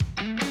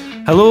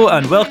Hello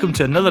and welcome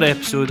to another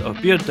episode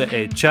of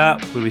Beard.ed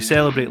Chat, where we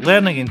celebrate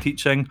learning and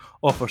teaching,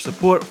 offer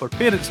support for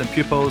parents and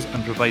pupils,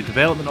 and provide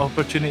development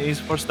opportunities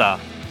for staff.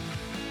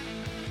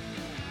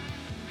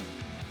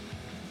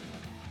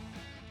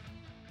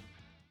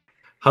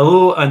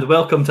 Hello and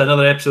welcome to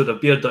another episode of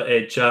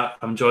Beard.ed Chat.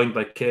 I'm joined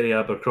by Kerry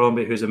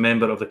Abercrombie, who's a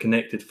member of the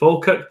Connected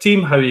Falkirk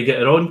team. How are you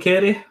getting on,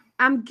 Kerry?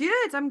 I'm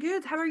good.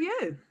 How are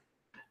you?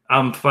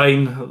 I'm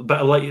fine. A bit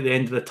of light at the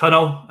end of the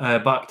tunnel.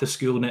 Back to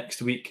school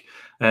next week.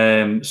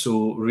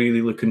 So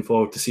really looking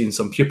forward to seeing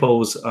some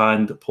pupils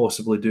and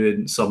possibly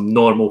doing some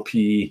normal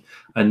PE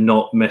and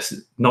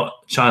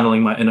not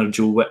channeling my inner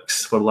Joe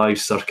Wicks for live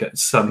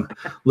circuits. I'm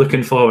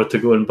looking forward to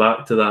going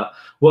back to that.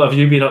 What have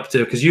you been up to?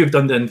 Because you've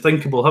done the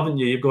unthinkable, haven't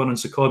you? You've gone on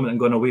secondment and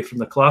gone away from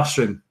the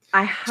classroom.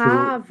 I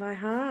have.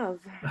 How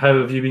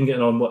have you been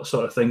getting on? What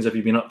sort of things have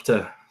you been up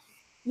to?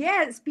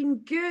 Yeah, it's been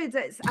good.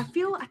 I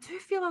do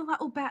feel a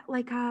little bit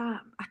like a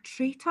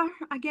traitor,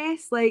 I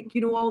guess. Like,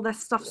 all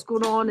this stuff's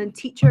going on and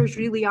teachers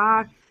really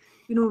are,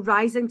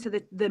 rising to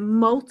the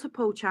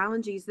multiple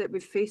challenges that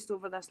we've faced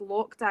over this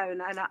lockdown.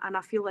 And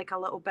I feel like a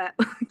little bit,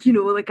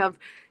 like I've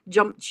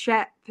jumped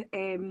ship.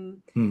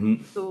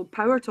 So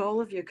power to all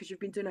of you, because you've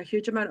been doing a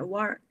huge amount of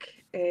work.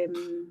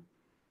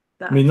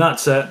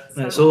 That's it.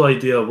 It's the whole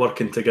idea of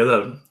working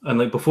together. And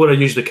like before I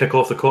usually kick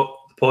off the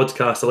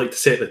podcast, I like to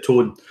set the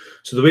tone.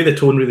 So the way the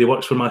tone really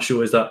works for my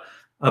show is that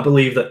I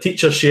believe that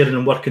teachers sharing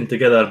and working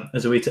together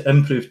is a way to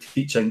improve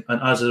teaching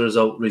and as a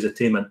result raise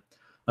attainment.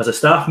 As a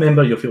staff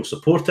member, you'll feel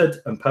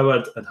supported,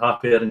 empowered and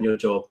happier in your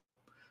job.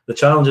 The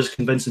challenge is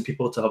convincing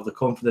people to have the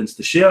confidence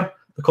to share,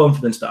 the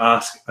confidence to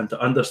ask and to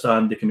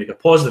understand they can make a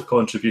positive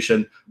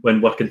contribution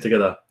when working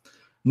together.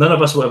 None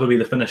of us will ever be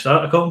the finished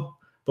article,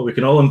 but we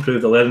can all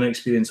improve the learning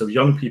experience of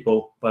young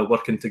people by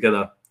working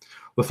together.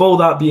 With all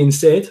that being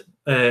said,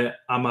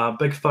 I'm a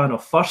big fan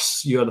of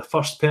firsts. You're the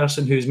first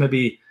person who's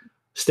maybe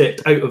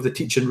stepped out of the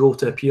teaching role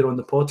to appear on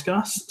the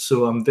podcast.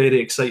 So I'm very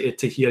excited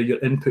to hear your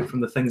input from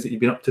the things that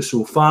you've been up to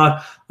so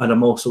far. And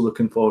I'm also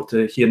looking forward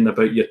to hearing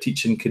about your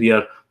teaching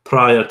career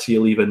prior to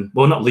you leaving.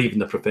 Well, not leaving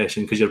the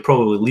profession, because you're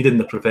probably leading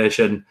the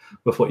profession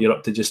with what you're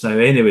up to just now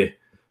anyway.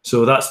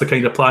 So that's the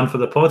kind of plan for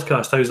the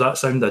podcast. How's that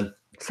sounding?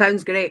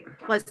 Sounds great.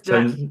 Let's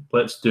do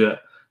it.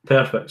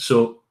 Perfect.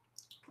 So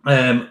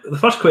the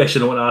first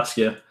question I want to ask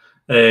you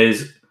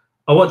is,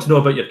 I want to know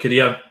about your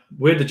career.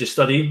 Where did you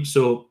study?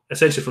 So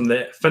essentially from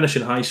the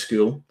finishing high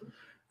school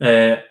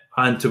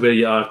and to where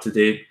you are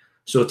today.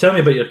 So tell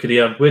me about your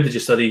career. Where did you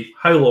study?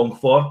 How long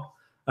for?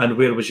 And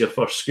where was your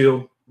first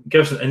school?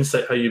 Give us an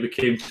insight how you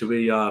became to where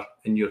you are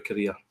in your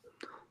career.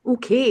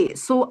 Okay,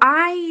 so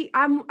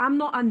I'm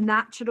not a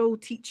natural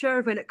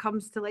teacher when it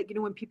comes to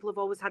when people have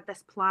always had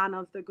this plan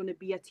of they're going to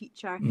be a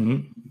teacher.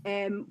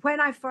 Mm-hmm.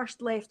 When I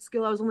first left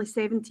school, I was only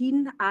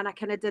 17, and I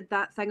kind of did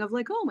that thing of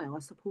I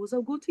suppose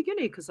I'll go to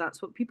uni because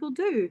that's what people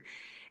do.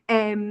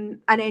 And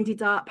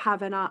ended up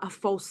having a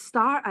false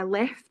start. I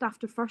left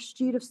after first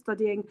year of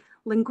studying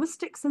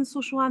linguistics and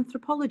social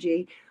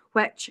anthropology,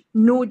 which,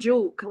 no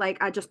joke,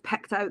 I just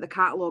picked out the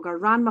catalogue, I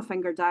ran my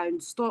finger down,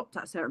 stopped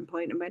at a certain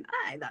point and went,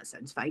 that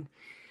sounds fine.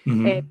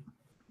 Mm-hmm.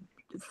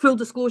 Full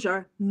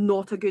disclosure,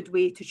 not a good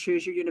way to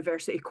choose your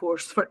university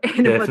course for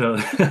anybody.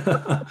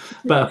 Definitely.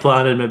 Bit of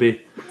planning,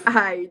 maybe.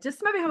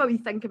 Just maybe have a wee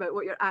think about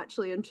what you're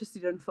actually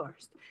interested in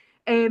first.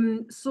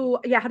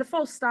 So yeah, I had a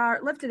false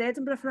start, lived in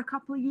Edinburgh for a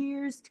couple of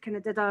years, kind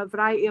of did a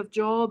variety of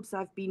jobs.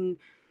 I've been,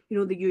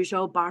 the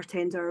usual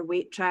bartender,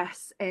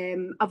 waitress.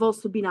 I've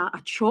also been a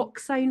chalk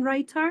sign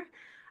writer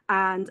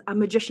and a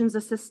magician's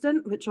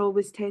assistant, which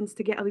always tends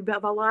to get a wee bit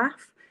of a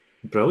laugh.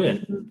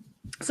 Brilliant.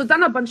 So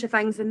done a bunch of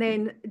things and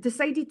then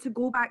decided to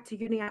go back to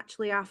uni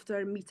actually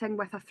after meeting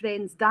with a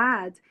friend's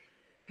dad,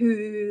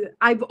 who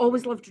I've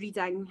always loved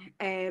reading,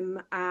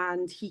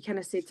 and he kind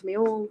of said to me,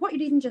 what are you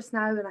reading just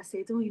now? And I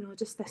said,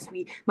 just this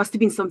week. Must have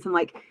been something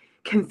like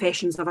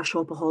Confessions of a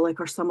Shopaholic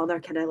or some other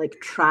kind of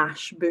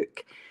trash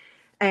book.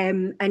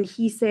 And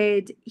he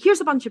said,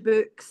 here's a bunch of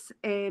books,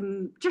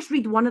 just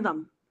read one of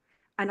them.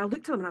 And I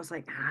looked at them and I was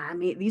like,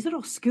 mate, these are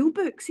all school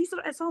books.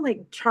 It's all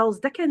like Charles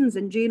Dickens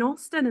and Jane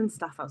Austen and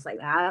stuff. I was like,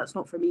 that's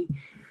not for me.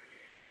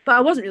 But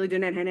I wasn't really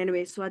doing anything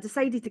anyway, so I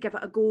decided to give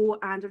it a go,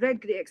 and I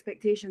read Great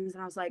Expectations,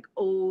 and I was like,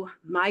 oh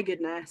my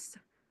goodness,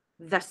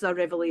 this is a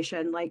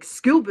revelation.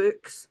 School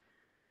books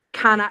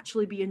can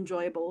actually be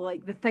enjoyable.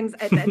 The things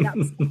at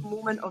that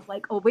moment of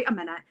wait a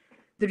minute,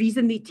 the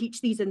reason they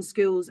teach these in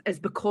schools is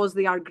because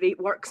they are great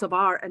works of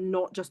art and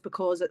not just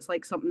because it's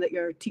something that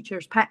your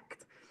teachers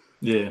picked.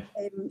 Yeah.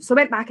 So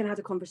I went back and had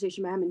a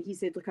conversation with him, and he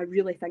said, look, I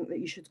really think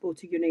that you should go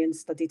to uni and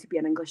study to be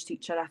an English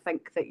teacher. I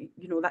think that,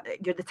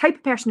 that you're the type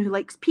of person who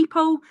likes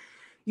people.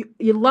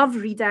 You love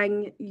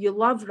reading, you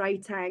love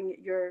writing,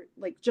 you're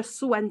just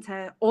so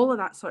into all of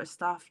that sort of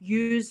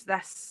stuff.Use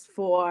this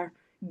for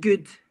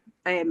good.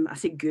 I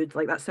say good,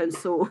 that sounds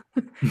so,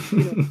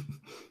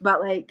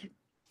 but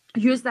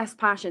use this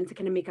passion to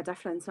kind of make a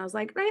difference. And I was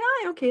like,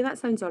 right, okay, that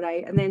sounds all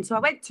right. And then so I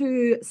went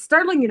to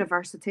Stirling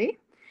University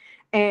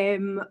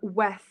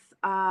with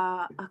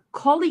a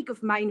colleague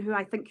of mine who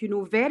I think you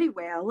know very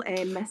well,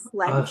 Miss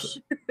Lynch.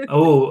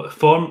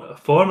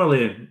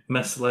 Formerly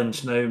Miss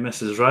Lynch, now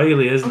Mrs.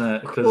 Riley, isn't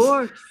it? Of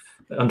course.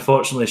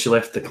 Unfortunately, she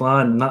left the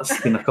clan.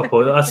 That's been a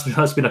couple.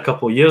 That's been a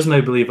couple of years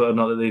now. Believe it or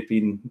not, that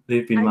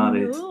they've been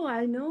married.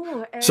 I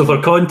know. So, for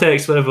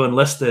context, for everyone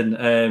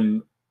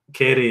listening,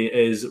 Kerry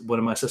is one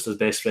of my sister's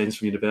best friends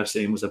from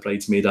university and was a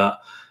bridesmaid at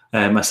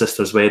my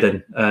sister's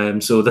wedding.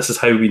 So this is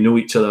how we know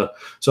each other.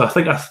 So I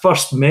think I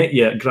first met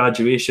you at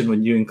graduation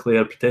when you and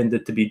Claire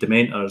pretended to be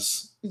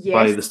Dementors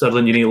by the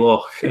Stirling Uni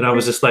Loch, and I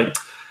was just like,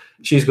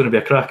 she's going to be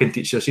a cracking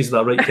teacher. She's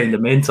that right kind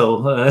of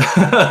mental.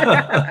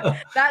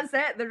 That's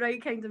it, the right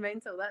kind of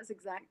mental. That's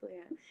exactly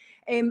it.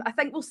 I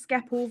think we'll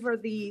skip over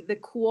the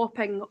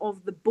co-oping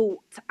of the boat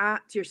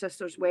at your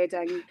sister's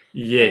wedding.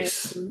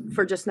 Yes.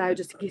 For just now,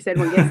 just in case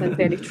anyone gets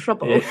into any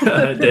trouble.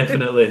 Yeah,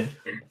 definitely.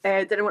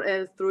 Didn't want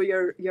to throw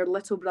your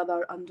little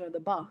brother under the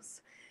bus.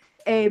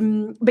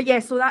 But yeah,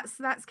 so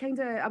that's kind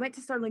of. I went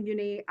to Stirling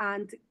Uni,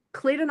 and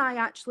Claire and I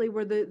actually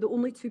were the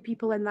only two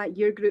people in that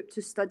year group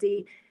to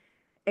study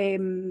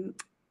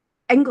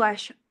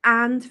English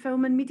and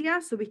film and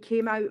media, so we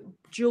came out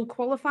dual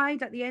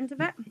qualified at the end of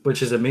it,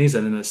 which is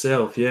amazing in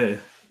itself.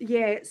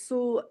 Yeah,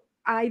 so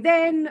I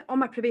then on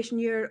my probation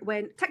year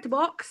went ticked a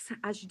box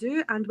as you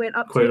do and went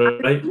up quite to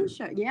right.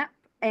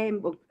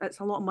 Well, it's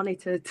a lot of money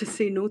to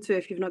say no to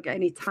if you've not got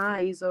any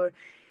ties or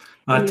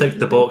I ticked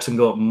the box and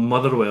got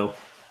Motherwell.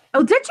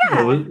 Oh, did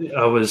you?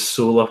 I was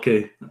so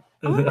lucky.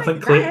 Oh, I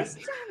think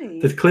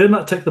did Claire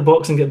not tick the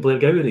box and get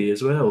Blairgowrie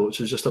as well,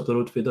 which is just up the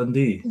road for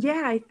Dundee?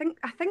 Yeah, I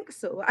think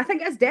so. I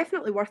think it's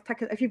definitely worth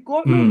ticking if you've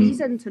got no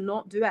reason to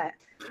not do it.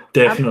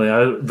 Definitely,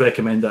 I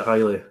recommend it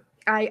highly.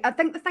 I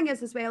think the thing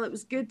is as well, it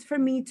was good for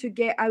me to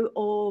get out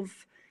of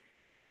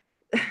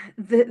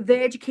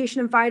the education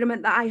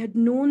environment that I had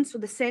known. So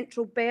the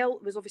Central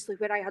Belt was obviously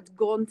where I had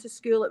gone to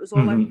school. It was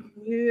all I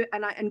knew,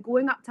 and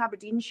going up to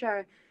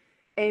Aberdeenshire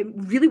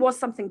really was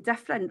something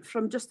different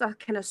from just a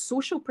kind of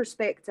social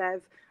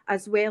perspective,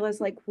 as well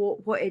as like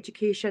what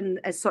education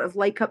is sort of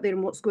like up there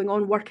and what's going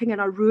on. Working in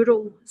a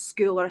rural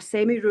school or a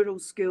semi-rural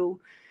school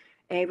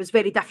was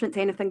very different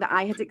to anything that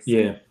I had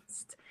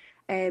experienced.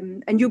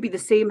 And you'll be the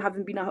same,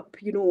 having been up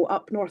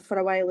north for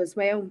a while as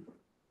well.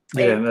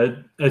 Yeah,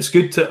 it's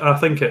good to. I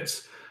think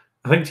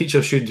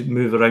teachers should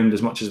move around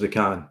as much as they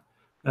can.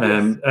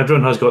 Yes.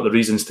 Everyone has got the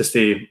reasons to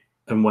stay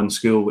in one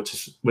school,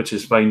 which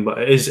is fine, but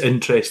it is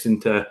interesting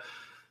to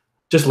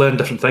just learn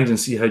different things and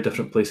see how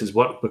different places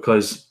work,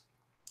 because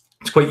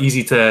it's quite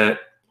easy to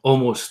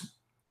almost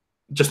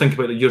just think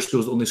about that your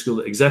school's the only school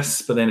that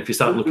exists, but then if you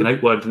start looking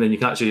outward, and then you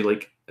can actually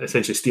like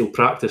essentially steal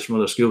practice from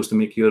other schools to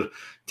make your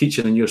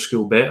teaching in your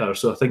school better.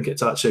 So I think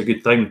it's actually a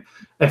good thing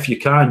if you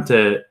can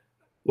to,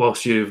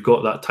 whilst you've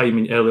got that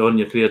time early on in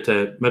your career,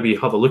 to maybe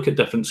have a look at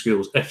different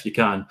schools if you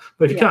can.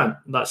 But if you can't,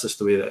 that's just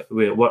the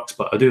way it works.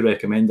 But I do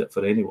recommend it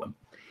for anyone.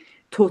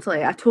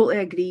 Totally, I totally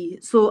agree.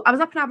 So I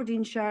was up in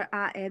Aberdeenshire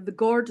at the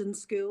Gordon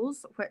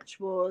Schools, which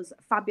was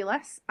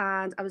fabulous,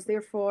 and I was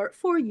there for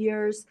 4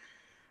 years.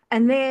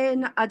 And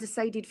then I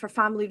decided for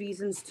family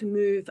reasons to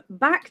move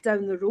back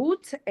down the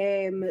road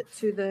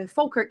to the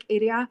Falkirk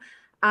area,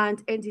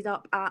 and ended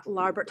up at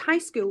Larbert High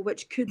School,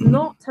 which could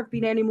not have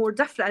been any more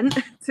different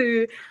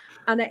to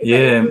an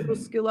rural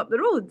school up the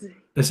road.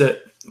 Is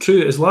it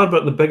true? Is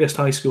Larbert the biggest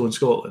high school in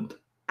Scotland?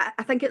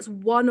 I think it's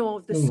one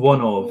of the schools.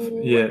 One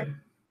of, yeah.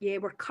 Yeah,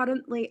 we're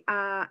currently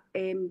at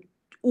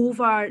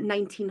over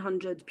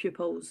 1,900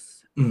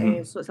 pupils.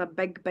 So it's a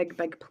big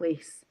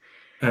place.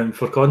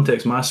 For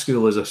context, my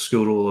school is a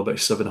school roll of about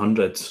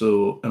 700.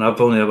 So, and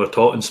I've only ever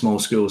taught in small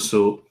schools.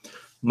 So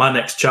my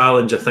next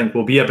challenge, I think,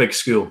 will be a big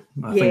school.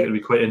 I think it'll be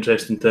quite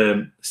interesting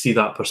to see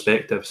that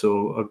perspective.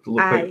 So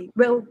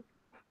well,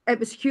 it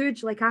was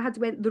huge. Like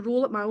the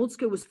roll at my old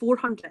school was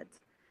 400.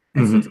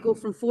 And so to go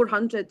from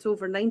 400 to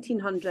over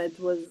 1,900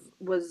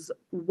 was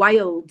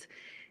wild.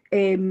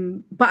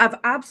 But I've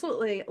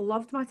absolutely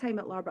loved my time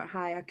at Larbert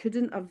High. I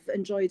couldn't have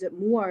enjoyed it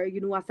more.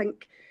 You know, I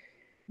think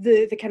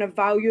the kind of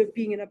value of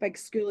being in a big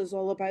school is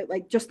all about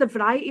like just the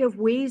variety of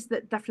ways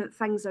that different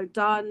things are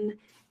done.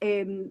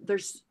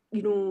 There's,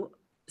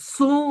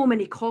 so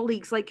many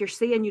colleagues, like you're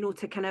saying,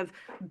 to kind of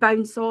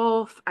bounce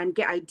off and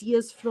get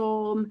ideas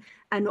from.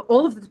 And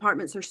all of the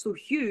departments are so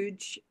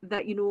huge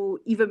that,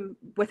 even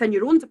within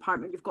your own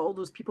department, you've got all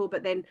those people.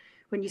 But then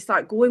when you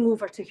start going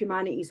over to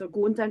humanities or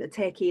going down to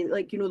techie,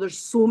 like, there's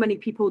so many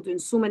people doing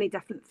so many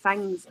different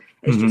things.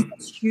 It's just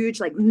this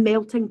huge, like,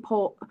 melting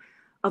pot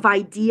of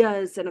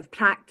ideas and of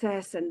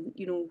practice. And,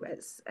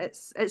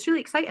 it's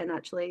really exciting,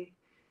 actually.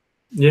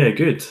 Yeah,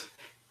 good.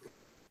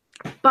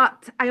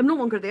 But I am no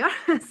longer there.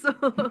 So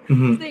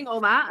saying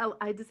all that,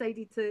 I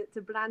decided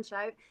to branch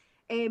out.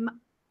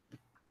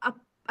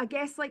 I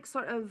guess like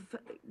sort of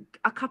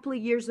a couple of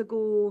years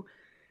ago,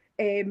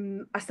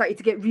 I started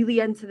to get really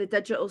into the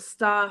digital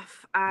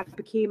stuff. I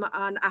became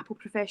an Apple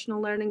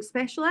Professional Learning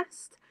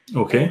Specialist.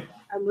 Okay.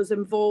 And was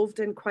involved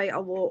in quite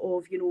a lot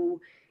of,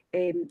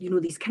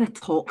 these kind of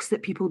talks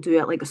that people do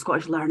at like the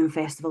Scottish Learning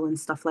Festival and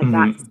stuff like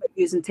that,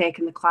 using tech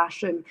in the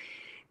classroom.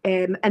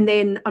 And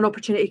then an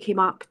opportunity came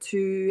up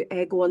to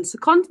go on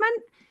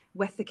secondment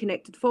with the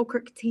Connected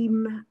Falkirk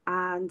team,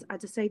 and I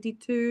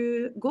decided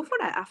to go for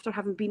it. After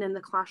having been in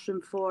the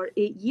classroom for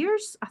 8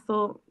 years, I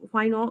thought,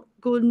 why not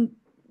go and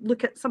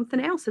look at something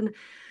else and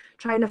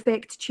try and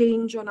affect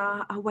change on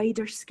a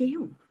wider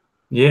scale.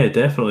 Yeah,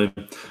 definitely.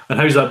 And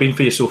how's that been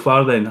for you so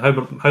far then?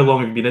 How long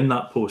have you been in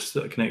that post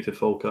at Connected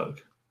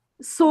Falkirk?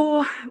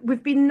 So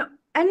we've been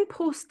in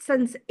post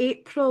since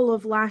April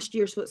of last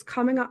year, so it's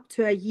coming up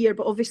to a year,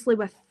 but obviously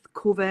with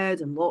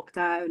COVID and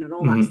lockdown and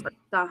all that sort of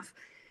stuff,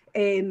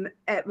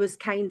 it was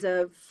kind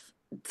of,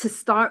 to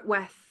start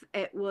with,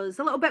 it was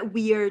a little bit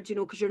weird, you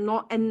know, because you're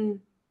not in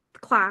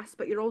class,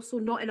 but you're also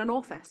not in an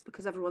office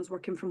because everyone's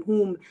working from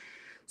home.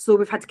 So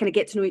we've had to kind of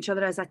get to know each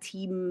other as a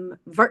team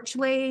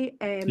virtually,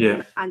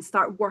 and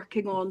start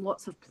working on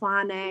lots of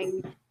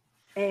planning,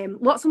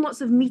 lots and lots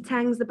of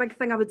meetings. The big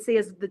thing I would say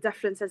is the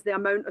difference is the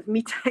amount of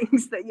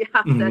meetings that you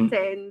have to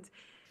attend,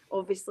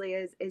 obviously,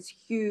 is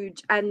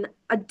huge. And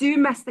I do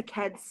miss the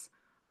kids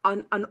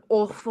an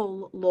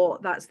awful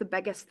lot. That's the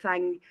biggest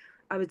thing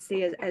I would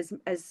say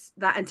is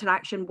that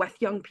interaction with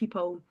young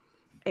people,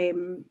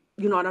 you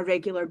know, on a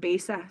regular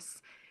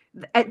basis.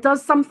 It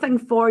does something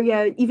for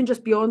you, even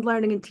just beyond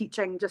learning and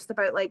teaching, just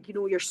about, like, you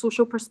know, your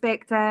social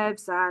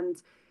perspectives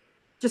and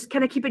just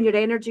kind of keeping your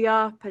energy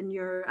up, and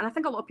I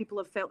think a lot of people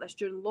have felt this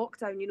during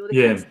lockdown, you know, the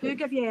kids do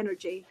give you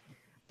energy.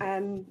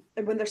 And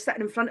when they're sitting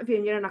in front of you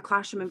and you're in a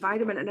classroom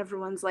environment and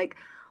everyone's like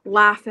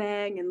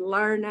laughing and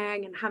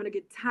learning and having a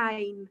good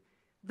time,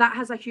 that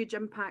has a huge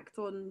impact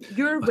on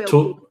your well-being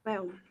as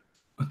well.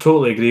 I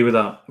totally agree with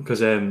that,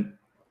 because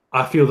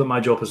I feel that my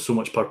job has so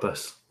much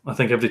purpose. I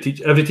think every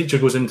teacher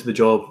goes into the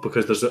job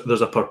because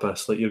there's a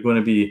purpose. Like, you're going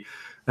to be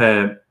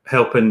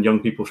helping young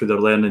people through their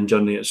learning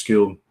journey at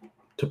school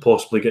to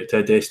possibly get to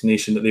a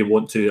destination that they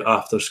want to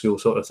after school,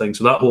 sort of thing.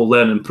 So that whole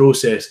learning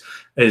process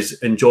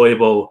is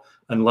enjoyable.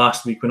 And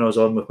last week when I was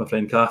on with my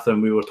friend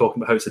Catherine, we were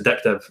talking about how it's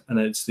addictive, and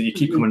it's that you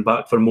keep coming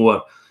back for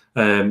more,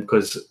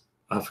 because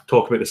I've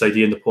talked about this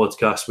idea in the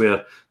podcast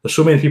where there's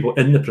so many people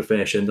in the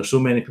profession, there's so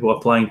many people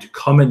applying to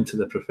come into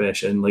the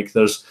profession. Like,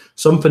 there's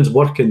something's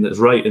working that's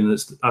right, and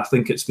I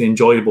think it's the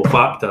enjoyable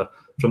factor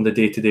from the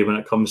day to day when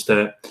it comes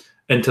to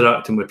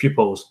interacting with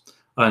pupils.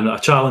 And a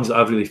challenge that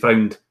I've really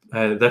found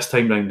this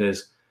time round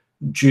is,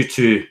 due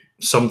to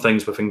some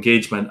things with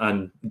engagement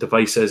and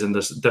devices, and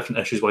there's different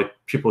issues why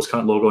pupils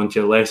can't log on to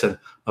your lesson,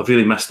 I've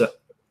really missed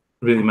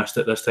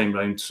it this time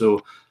round.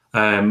 So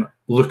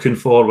looking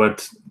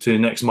forward to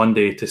next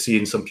Monday to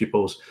seeing some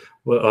pupils,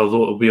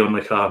 although it'll be on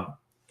like a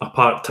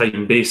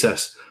part-time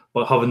basis,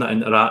 but having that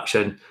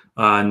interaction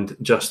and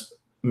just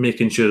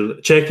making sure,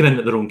 checking in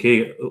that they're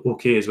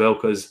okay as well,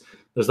 because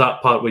there's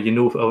that part where, you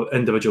know,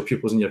 individual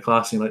pupils in your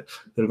class, and you're like,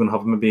 they're going to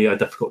have maybe a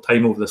difficult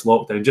time over this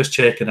lockdown, just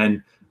checking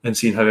in and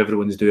seeing how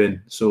everyone's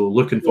doing. So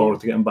looking forward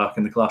to getting back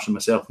in the classroom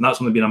myself, and that's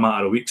only been a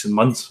matter of weeks and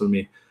months for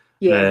me.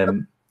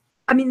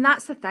 I mean,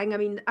 that's the thing. I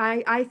mean,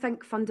 I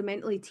think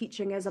fundamentally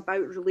teaching is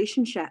about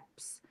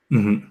relationships,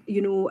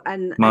 you know,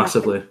 and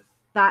massively.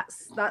 And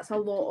that's a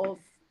lot of,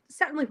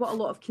 certainly what a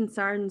lot of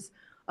concerns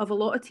of a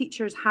lot of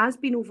teachers has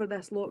been over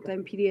this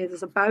lockdown period,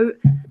 is about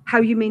how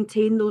you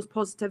maintain those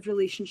positive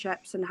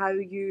relationships and how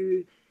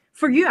you,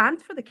 for you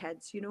and for the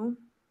kids, you know.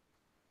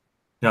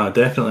 Yeah,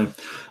 definitely.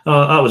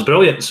 That was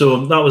brilliant.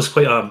 So that was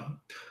quite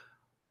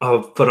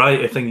a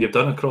variety thing you've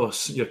done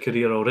across your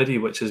career already,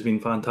 which has been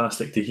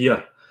fantastic to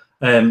hear.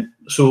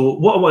 So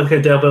what I want to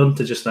kind of delve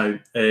into just now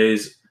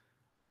is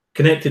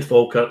Connected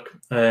Falkirk.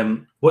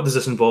 What does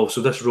this involve?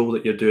 So this role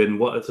that you're doing,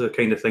 what are the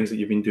kind of things that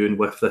you've been doing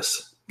with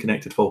this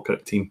Connected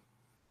Falkirk team?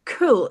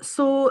 Cool.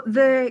 So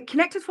the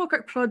Connected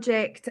Falkirk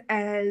project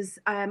is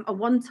a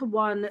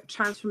one-to-one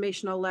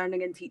transformational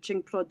learning and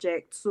teaching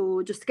project.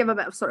 So just to give a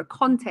bit of sort of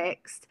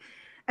context,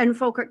 in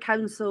Falkirk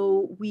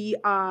Council, we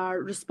are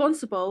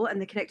responsible in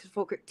the Connected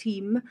Falkirk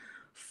team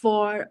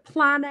for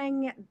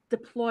planning,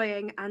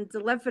 deploying and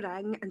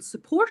delivering and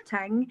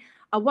supporting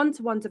a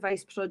one-to-one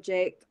device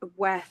project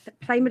with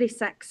primary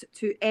 6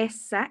 to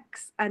S6,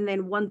 and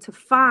then 1 to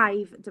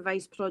 5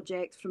 device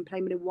projects from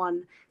primary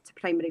 1 to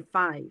primary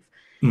 5.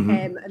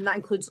 And that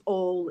includes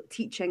all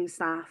teaching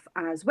staff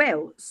as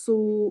well.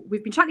 So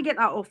we've been trying to get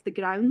that off the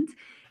ground.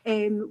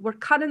 We're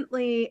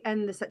currently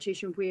in the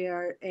situation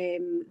where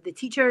the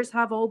teachers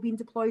have all been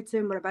deployed to,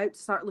 and we're about to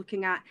start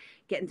looking at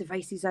getting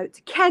devices out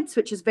to kids,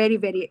 which is very,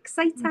 very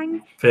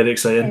exciting. Very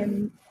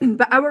exciting.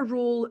 But our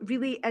role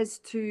really is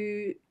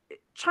to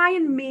try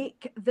and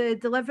make the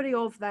delivery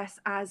of this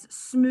as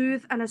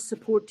smooth and as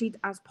supported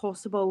as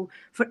possible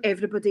for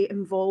everybody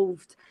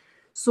involved.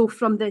 So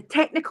from the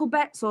technical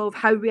bits of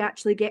how we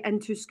actually get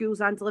into schools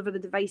and deliver the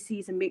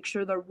devices and make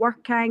sure they're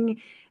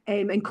working,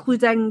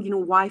 including, you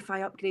know,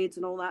 Wi-Fi upgrades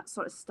and all that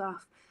sort of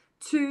stuff,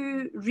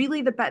 to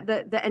really the bit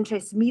that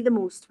interests me the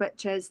most,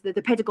 which is the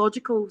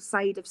pedagogical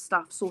side of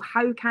stuff. So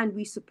how can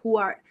we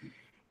support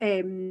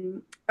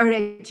our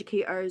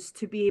educators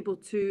to be able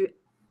to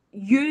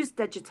use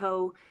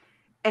digital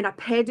in a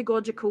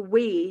pedagogical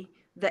way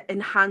that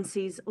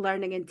enhances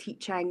learning and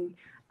teaching,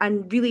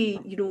 and really,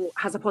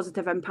 has a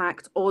positive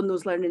impact on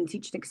those learning and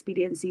teaching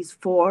experiences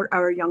for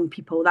our young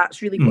people.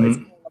 That's really what it's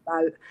all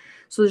about.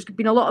 So there's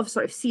been a lot of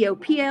sort of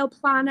CLPL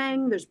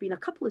planning. There's been a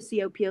couple of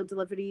CLPL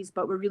deliveries,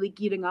 but we're really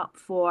gearing up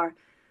for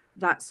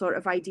that sort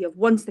of idea of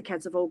once the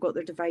kids have all got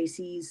their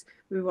devices,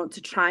 we want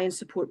to try and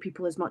support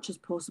people as much as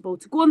possible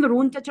to go on their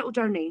own digital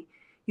journey,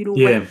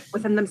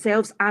 within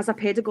themselves as a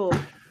pedagogue.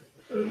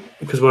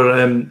 Because we're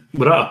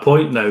at a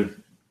point now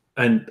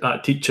and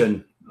at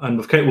teaching, and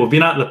we've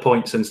been at the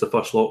point since the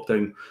first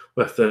lockdown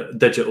with the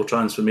digital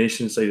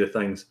transformation side of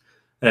things,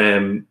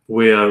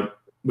 where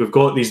we've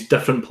got these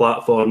different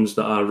platforms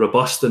that are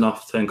robust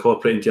enough to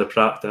incorporate into your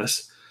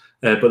practice,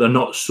 but they're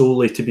not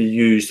solely to be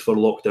used for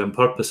lockdown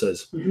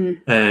purposes.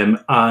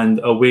 And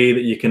a way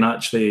that you can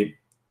actually,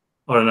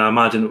 and I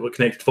imagine what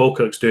Connected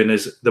Falkirk's doing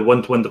is the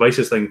one-to-one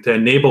devices thing to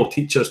enable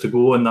teachers to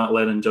go on that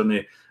learning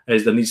journey.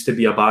 Is there needs to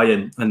be a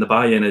buy-in, and the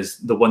buy-in is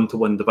the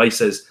one-to-one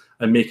devices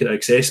and making it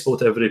accessible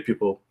to every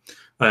pupil.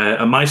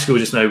 At my school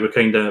just now, we're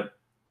kind of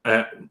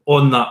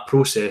on that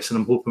process, and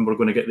I'm hoping we're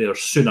going to get there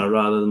sooner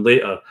rather than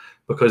later,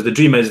 because the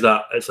dream is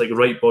that it's like,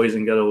 right, boys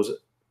and girls,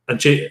 and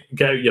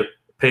get out your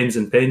pens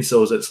and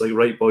pencils. It's like,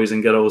 right, boys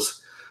and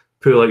girls,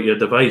 pull out your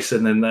device,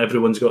 and then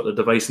everyone's got their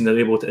device and they're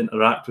able to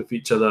interact with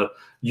each other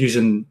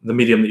using the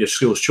medium that your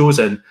school's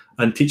chosen,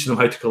 and teaching them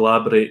how to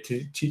collaborate,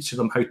 teaching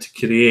them how to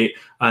create,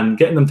 and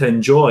getting them to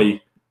enjoy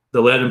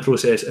the learning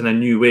process in a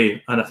new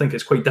way. And I think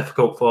it's quite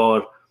difficult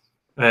for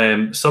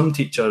some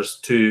teachers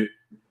to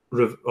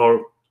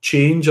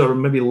change or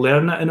maybe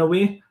learn it in a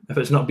way if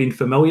it's not been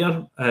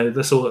familiar.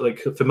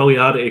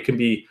 Familiarity can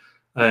be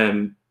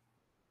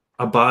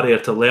a barrier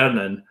to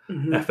learning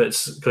if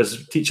it's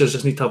because teachers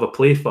just need to have a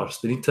play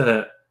first. They need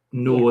to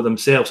know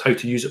themselves how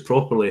to use it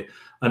properly.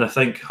 And I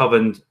think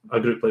having a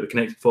group like the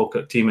Connected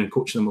Falkirk team and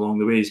coaching them along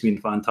the way has been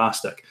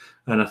fantastic.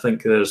 And I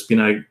think there's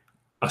been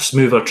a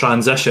smoother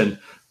transition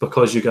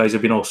because you guys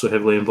have been also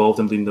heavily involved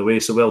in leading the way.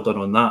 So well done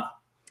on that.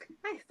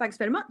 Hi, thanks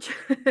very much.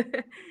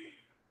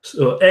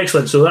 So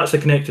excellent. So that's the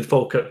Connected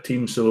Falkirk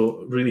team.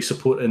 So really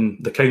supporting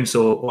the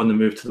council on the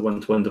move to the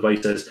one-to-one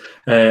devices.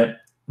 The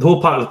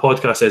whole part of the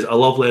podcast is I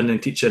love learning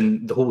and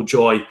teaching, the whole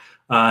joy,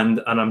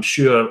 and I'm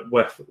sure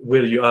with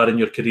where you are in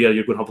your career,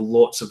 you're going to have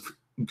lots of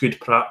good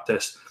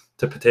practice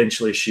to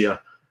potentially share.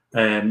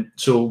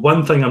 So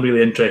one thing I'm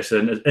really interested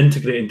in is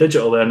integrating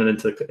digital learning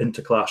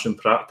into classroom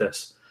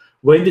practice.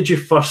 When did you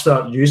first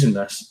start using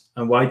this,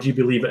 and why do you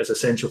believe it is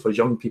essential for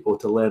young people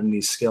to learn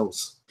these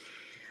skills?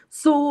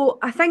 So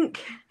I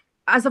think,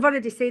 as I've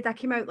already said, I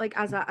came out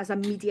as a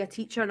media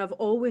teacher, and I've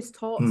always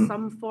taught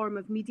some form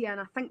of media, and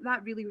I think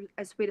that really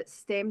is where it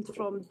stemmed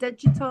from.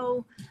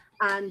 Digital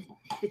and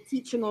the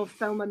teaching of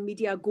film and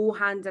media go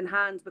hand in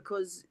hand,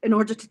 because in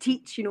order to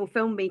teach,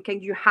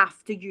 filmmaking, you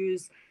have to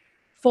use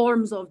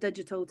forms of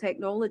digital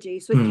technology.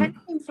 So it kind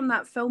of came from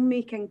that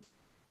filmmaking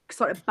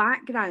sort of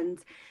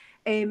background.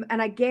 And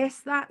I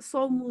guess that's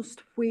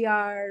almost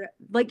where,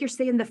 like you're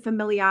saying, the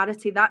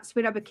familiarity, that's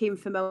where I became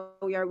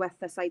familiar with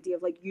this idea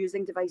of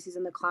using devices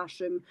in the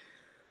classroom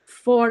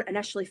for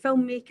initially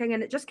filmmaking.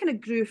 And it just kind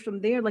of grew from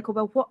there,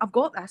 I've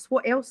got this,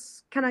 what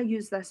else can I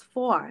use this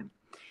for?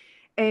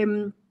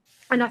 And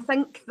I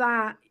think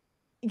that,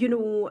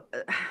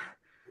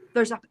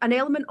 there's an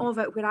element of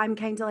it where I'm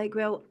kind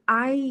of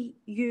I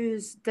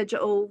use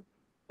digital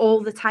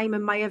all the time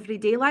in my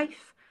everyday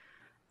life.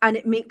 And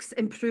it makes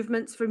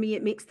improvements for me.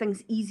 It makes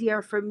things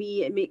easier for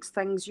me. It makes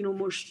things,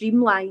 more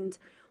streamlined.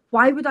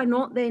 Why would I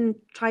not then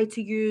try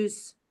to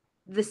use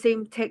the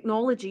same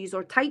technologies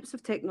or types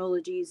of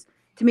technologies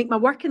to make my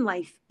working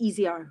life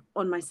easier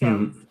on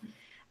myself?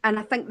 And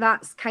I think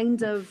that's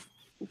kind of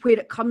where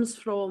it comes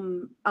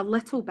from a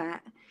little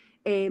bit.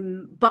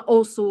 But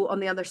also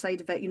on the other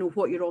side of it,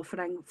 what you're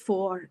offering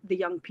for the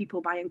young people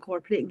by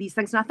incorporating these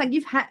things. And I think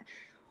you've hit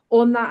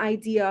on that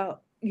idea,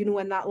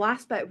 in that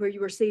last bit where you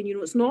were saying,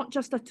 it's not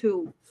just a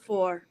tool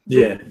for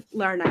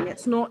learning.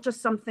 It's not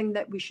just something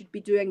that we should be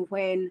doing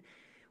when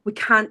we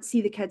can't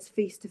see the kids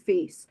face to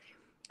face.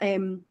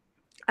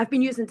 I've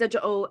been using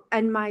digital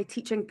in my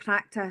teaching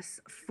practice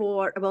at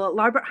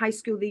Larbert High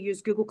School, they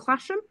use Google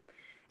Classroom.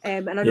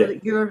 And I know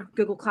that you're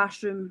Google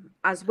Classroom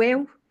as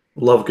well.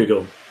 Love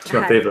Google. It's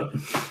my favourite.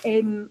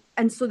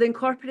 And so the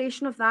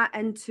incorporation of that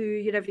into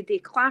your everyday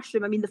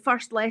classroom, I mean, the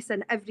first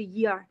lesson every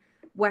year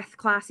with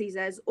classes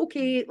is,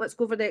 okay, let's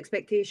go over the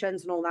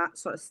expectations and all that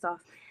sort of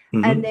stuff.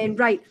 And then,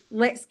 right,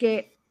 let's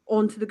get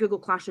onto the Google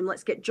Classroom.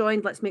 Let's get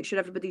joined. Let's make sure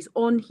everybody's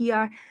on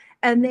here.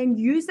 And then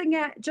using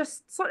it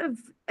just sort of,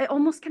 it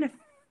almost kind of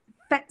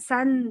fits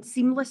in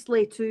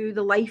seamlessly to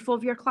the life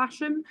of your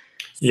classroom.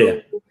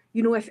 So,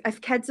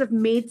 if kids have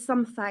made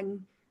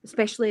something,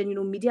 especially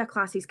in, media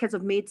classes, kids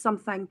have made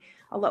something,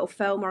 a little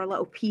film or a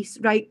little piece,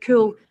 right,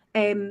 cool.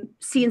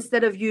 See,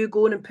 instead of you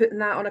going and putting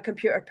that on a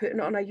computer, putting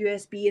it on a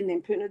USB and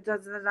then putting it,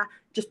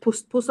 just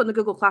post on the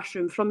Google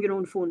Classroom from your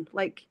own phone.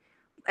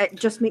 It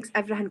just makes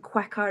everything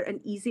quicker and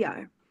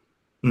easier.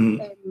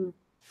 And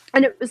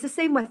it was the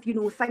same with,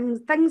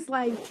 things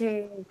like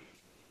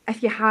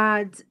if you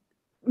had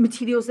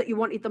materials that you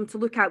wanted them to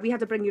look at. We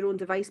had a bring your own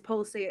device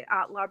policy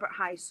at Larbert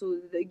High, so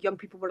the young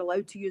people were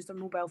allowed to use their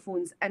mobile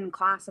phones in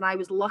class, and I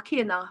was lucky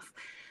enough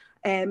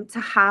to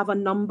have a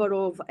number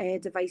of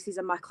devices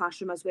in my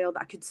classroom as well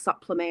that I could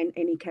supplement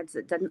any kids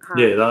that didn't have.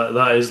 Yeah,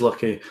 that is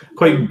lucky.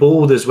 Quite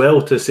bold as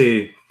well to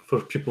say for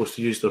pupils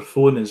to use their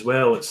phone as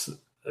well. It's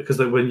because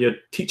when you're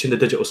teaching the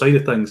digital side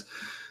of things,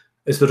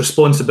 it's the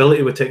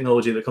responsibility with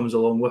technology that comes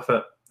along with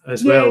it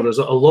as well. There's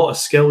a lot of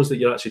skills that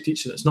you're actually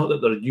teaching. It's not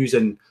that they're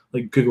using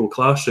like Google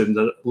Classroom,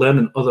 they're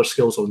learning other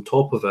skills on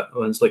top of it.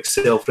 And it's like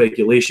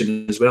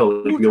self-regulation as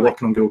well. Like you're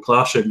working on Google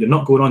Classroom, you're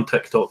not going on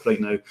TikTok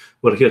right now.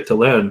 We're here to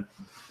learn.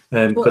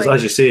 Because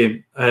as you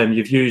say,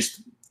 you've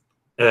used,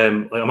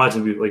 like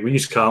imagine we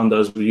use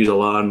calendars, we use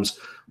alarms,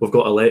 we've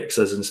got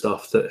Alexas and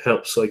stuff that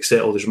helps like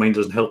set all these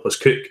reminders and help us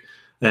cook.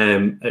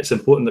 It's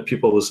important that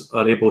pupils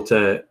are able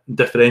to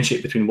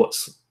differentiate between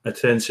what's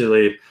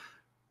essentially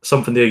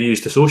something they use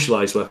to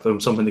socialise with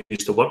and something they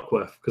use to work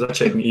with. Because I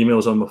check my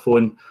emails on my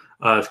phone.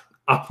 I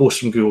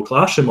post from Google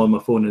Classroom on my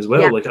phone as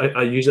well. Like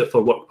I use it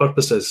for work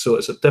purposes. So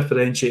it's a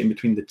differentiating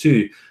between the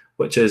two,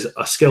 which is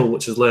a skill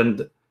which is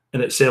learned in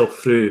itself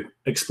through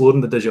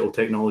exploring the digital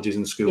technologies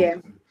in school. Yeah,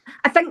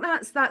 I think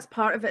that's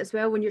part of it as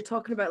well. When you're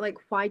talking about like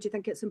why do you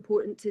think it's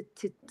important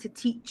to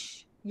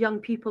teach young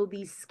people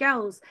these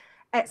skills?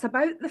 It's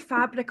about the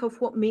fabric of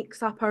what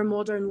makes up our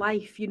modern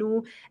life.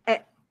 You know,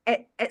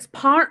 it's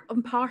part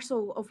and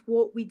parcel of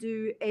what we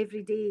do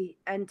every day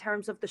in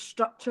terms of the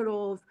structure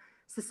of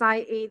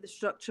society, the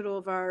structure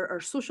of our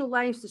social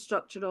lives, the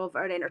structure of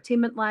our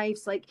entertainment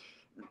lives. Like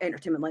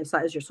entertainment lives,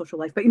 that is your social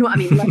life, but you know what I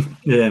mean?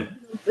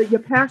 Like, your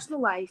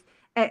personal life.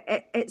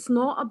 It's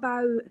not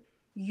about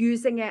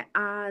using it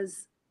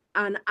as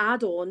an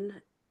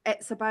add-on.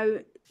 It's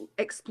about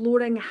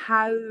exploring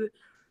how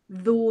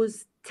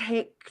those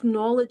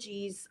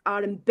technologies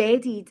are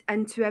embedded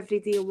into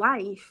everyday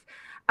life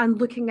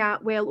and looking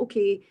at, well,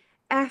 okay,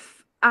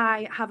 if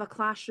I have a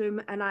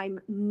classroom and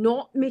I'm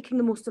not making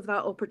the most of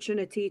that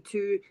opportunity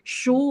to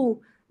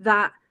show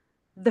that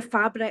the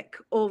fabric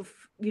of,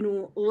 you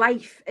know,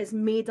 life is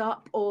made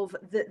up of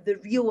the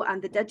real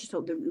and the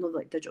digital. No,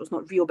 like digital's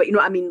not real, but you know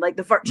what I mean, like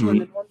the virtual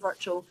and the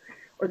non-virtual,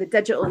 or the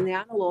digital and the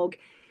analog.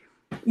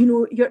 You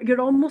know,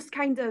 you're almost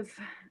kind of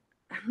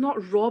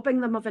not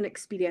robbing them of an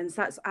experience.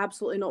 That's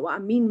absolutely not what I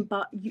mean.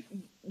 But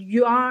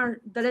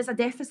there is a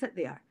deficit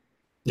there.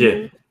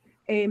 Yeah.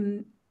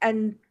 And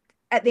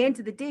at the end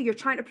of the day, you're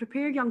trying to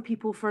prepare young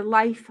people for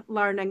life,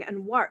 learning,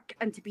 and work,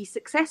 and to be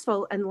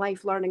successful in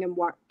life, learning, and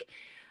work.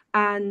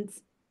 And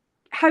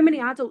how many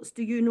adults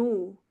do you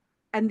know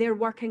in their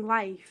working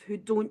life who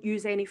don't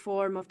use any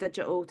form of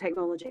digital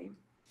technology?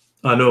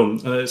 I know.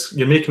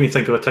 You're making me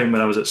think of a time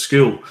when I was at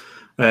school.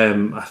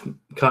 I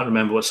can't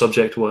remember what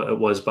subject it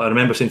was, but I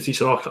remember saying to the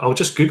teacher, "Oh, I'll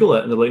just Google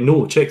it." And they're like,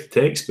 "No, check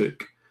the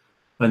textbook."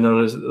 And they're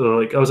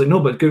like, I was like, "No,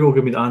 but Google will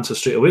give me the answer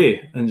straight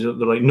away." And they're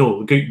like,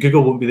 "No,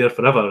 Google won't be there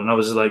forever." And I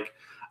was like,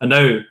 and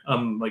now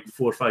I'm like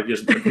 4 or 5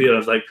 years into my career. I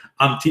was like,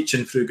 I'm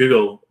teaching through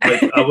Google.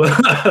 Like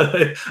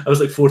I was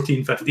like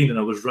 14, 15, and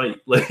I was right.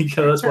 Like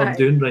that's what I'm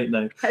doing right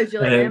now. How'd you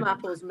like them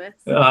apples, miss?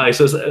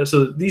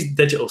 So these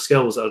digital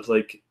skills are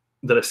like,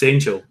 they're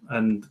essential,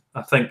 and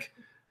I think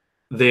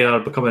they are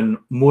becoming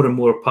more and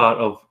more part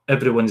of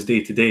everyone's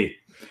day to day,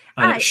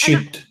 and it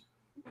should.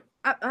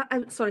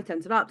 I'm sorry to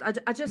interrupt.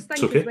 I just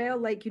think as well,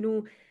 like, you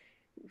know,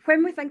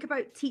 when we think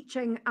about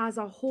teaching as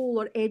a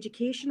whole or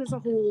education as a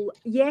whole,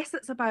 yes,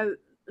 it's about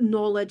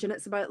knowledge and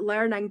it's about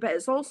learning, but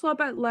it's also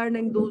about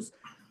learning those,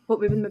 what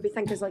we would maybe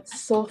think is like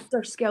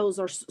softer skills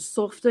or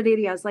softer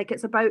areas. Like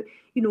it's about,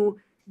 you know,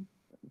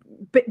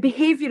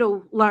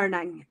 behavioral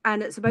learning,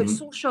 and it's about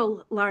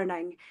social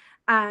learning,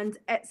 and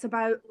it's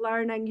about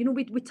learning, you know,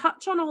 we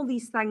touch on all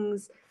these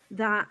things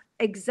that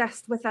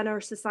exist within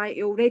our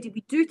society already.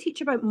 We do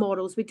teach about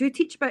morals, we do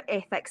teach about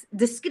ethics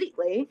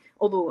discreetly,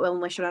 although well,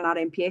 unless you're an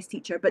RMPS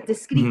teacher, but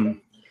discreetly,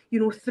 you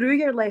know, through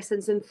your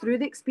lessons and through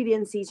the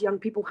experiences young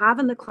people have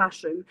in the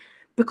classroom,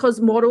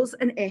 because morals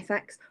and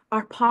ethics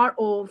are part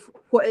of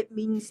what it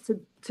means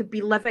to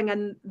be living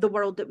in the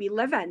world that we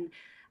live in.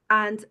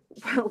 And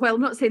well,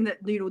 I'm not saying that,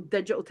 you know,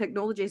 digital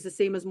technology is the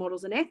same as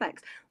morals and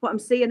ethics. What I'm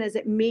saying is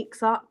it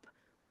makes up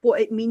what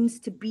it means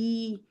to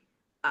be,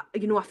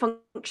 you know, a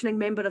functioning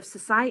member of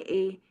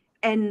society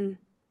in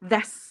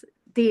this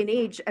day and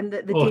age, and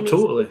the day and age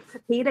we're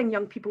preparing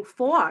young people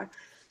for.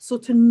 So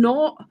to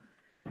not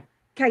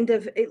kind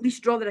of at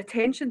least draw their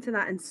attention to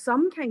that in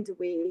some kind of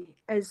way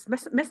is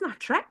missing a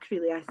trick,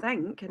 really, I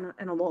think,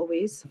 in a lot of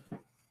ways.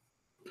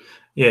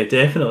 Yeah,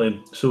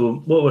 definitely. So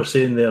what we're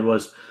saying there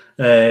was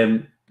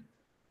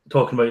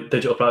talking about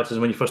digital practices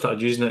when you first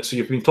started using it. So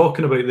you've been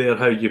talking about there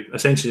how you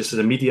essentially, just as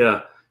a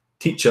media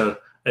teacher,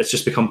 it's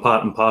just become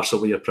part and parcel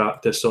with your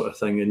practice sort of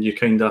thing, and you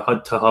kind of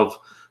had to have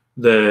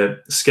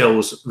the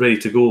skills ready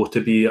to go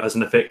to be as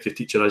an effective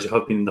teacher as you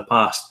have been in the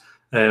past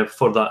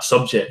for that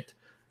subject.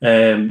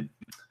 And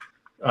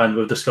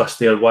we've discussed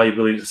there why we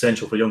believe it's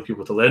essential for young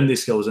people to learn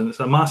these skills, and it's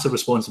a massive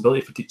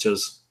responsibility for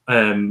teachers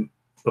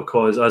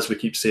because, as we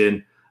keep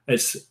saying,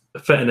 it's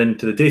fitting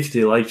into the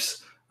day-to-day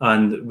lives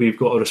and we've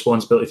got a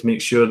responsibility to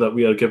make sure that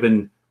we are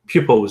giving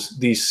pupils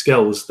these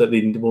skills that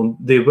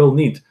they will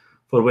need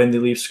for when they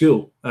leave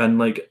school. And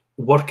like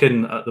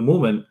working at the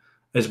moment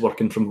is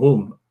working from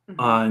home,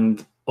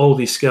 and all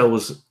these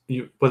skills,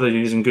 whether you're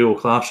using Google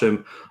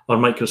Classroom or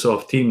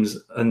Microsoft Teams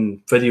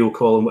and video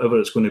call and whatever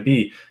it's going to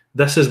be,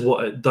 this is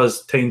what it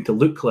does tend to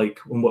look like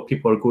and what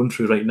people are going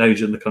through right now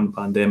during the current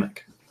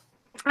pandemic.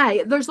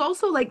 Aye, there's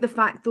also like the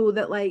fact though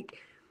that like,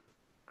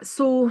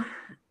 so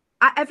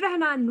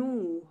everything I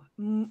know,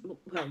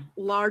 well,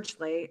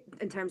 largely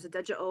in terms of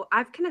digital,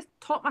 I've kind of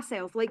taught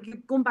myself,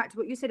 like going back to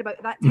what you said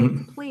about that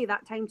time to play,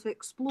 that time to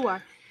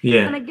explore.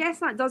 Yeah. And I guess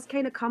that does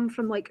kind of come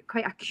from like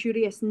quite a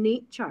curious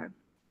nature.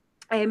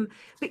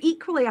 But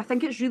equally, I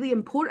think it's really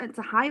important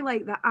to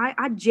highlight that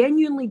I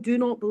genuinely do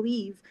not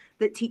believe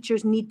that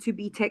teachers need to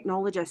be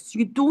technologists.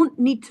 You don't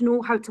need to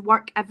know how to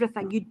work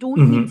everything. You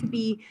don't need to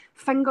be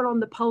finger on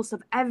the pulse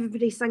of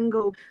every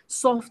single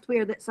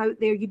software that's out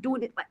there. You don't,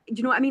 do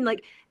you know what I mean?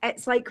 Like,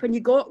 it's like when you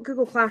got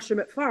Google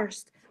Classroom at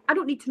first, I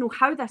don't need to know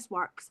how this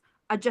works.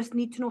 I just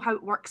need to know how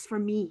it works for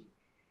me.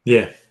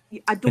 Yeah.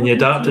 I don't and you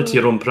adapt it to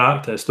your own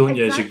practice, don't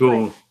you, as you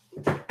go?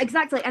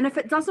 Exactly. And if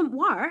it doesn't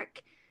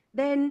work,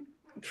 then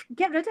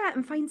get rid of it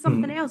and find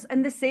something else,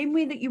 in the same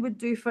way that you would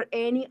do for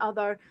any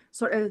other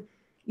sort of,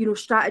 you know,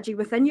 strategy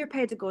within your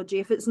pedagogy.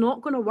 If it's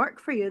not going to work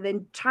for you,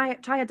 then try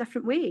a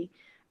different way.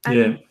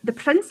 And the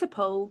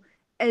principle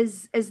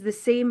is the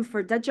same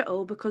for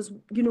digital, because,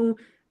 you know,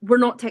 we're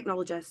not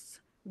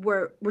technologists,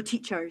 we're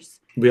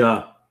teachers. We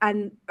are.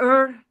 And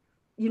our,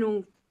 you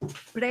know,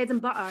 bread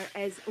and butter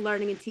is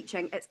learning and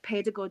teaching. It's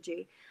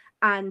pedagogy.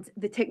 And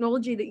the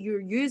technology that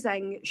you're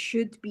using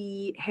should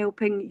be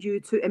helping you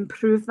to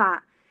improve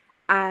that.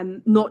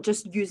 Not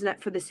just using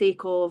it for the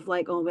sake of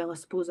like, oh, well, I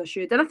suppose I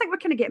should. And I think we're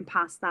kind of getting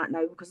past that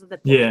now because of the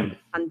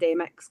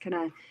pandemics kind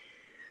of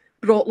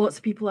brought lots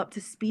of people up to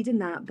speed in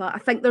that. But I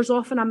think there's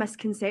often a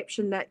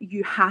misconception that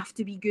you have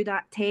to be good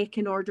at tech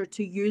in order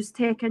to use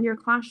tech in your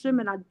classroom.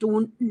 And I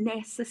don't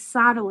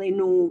necessarily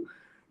know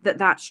that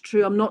that's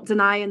true. I'm not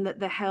denying that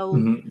the hill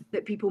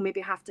that people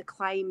maybe have to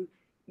climb,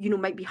 you know,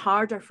 might be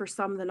harder for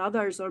some than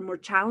others or more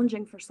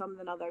challenging for some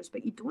than others.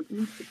 But you don't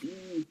need to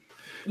be,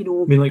 you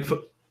know, I mean, like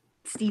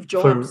Steve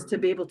Jobs to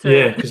be able to.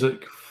 Yeah, because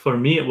like, for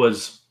me, it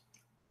was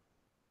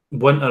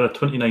winter of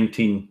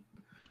 2019.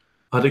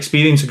 I had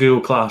experience of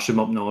Google Classroom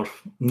up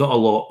north, not a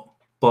lot,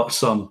 but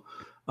some.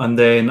 And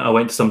then I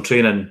went to some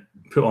training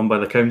put on by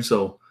the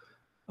council.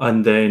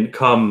 And then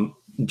come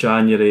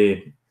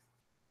January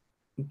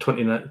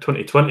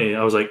 2020,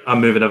 I was like,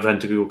 I'm moving everything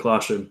to Google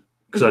Classroom,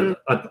 because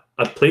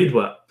I'd played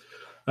with it.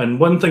 And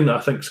one thing that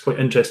I think is quite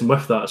interesting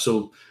with that,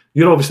 so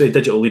you're obviously a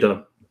digital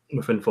leader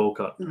within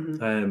Falkirk.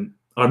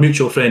 Our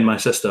mutual friend, my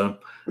sister,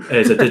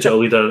 is a digital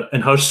leader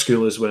in her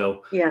school as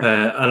well.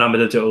 And I'm a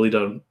digital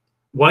leader.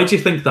 Why do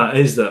you think that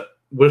is, that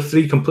we're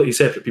three completely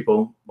separate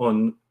people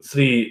on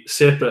three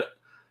separate,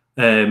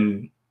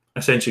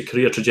 essentially,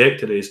 career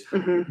trajectories?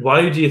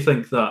 Why do you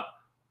think that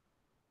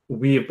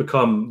we have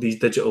become these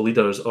digital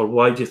leaders, or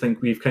why do you think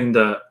we've kind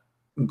of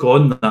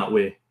gone that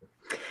way?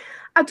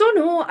 I don't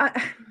know.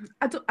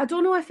 I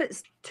don't know if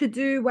it's to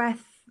do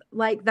with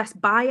like this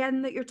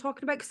buy-in that you're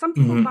talking about, because some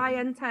people buy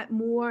into it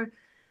more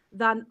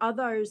than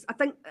others. I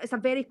think it's a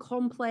very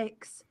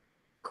complex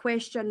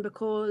question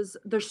because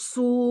there's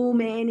so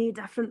many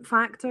different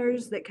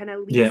factors that kind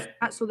of lead to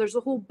that. So there's a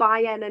whole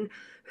buy-in, and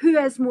who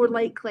is more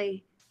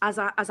likely as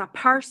a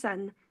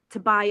person to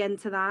buy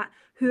into that?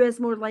 Who is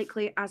more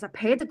likely as a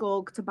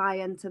pedagogue to buy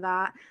into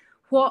that?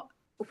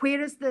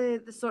 Where is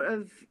the sort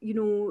of, you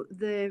know,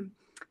 the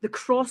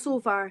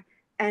crossover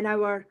in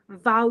our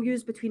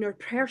values between our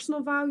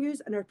personal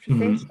values and our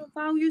professional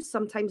values?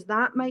 Sometimes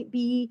that might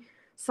be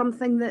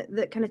something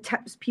that kind of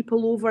tips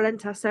people over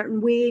into a certain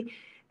way.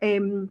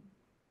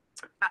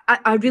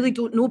 I really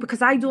don't know,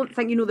 because I don't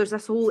think, you know, there's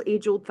this whole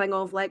age-old thing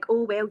of like,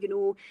 oh, well, you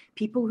know,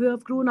 people who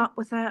have grown up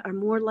with it are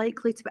more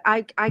likely to be.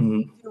 I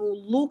you know,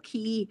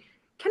 low-key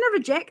kind of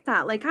reject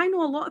that. Like, I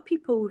know a lot of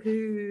people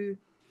who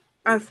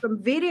are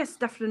from various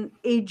different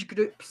age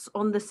groups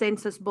on the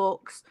census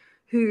box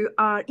who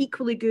are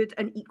equally good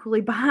and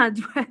equally bad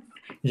with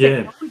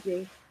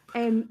technology.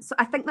 So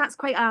I think that's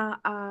quite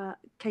a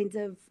kind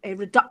of a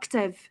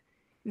reductive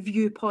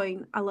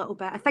viewpoint a little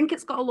bit. I think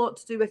it's got a lot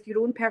to do with your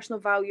own personal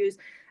values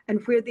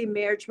and where they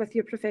merge with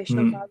your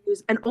professional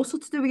values, and also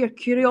to do with your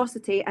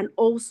curiosity, and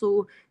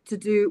also to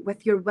do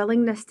with your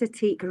willingness to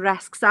take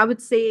risks. I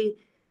would say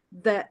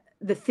that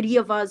the three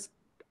of us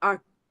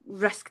are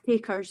risk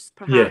takers,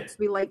 perhaps.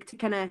 We like to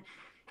kind of,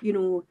 you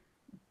know,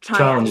 try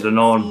challenge the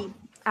norm.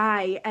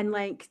 And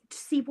like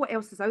see what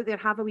else is out there,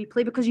 have a wee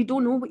play, because you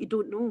don't know what you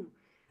don't know.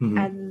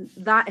 And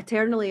that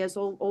eternally is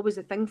always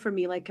a thing for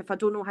me. Like, if I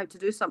don't know how to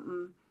do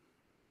something,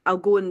 I'll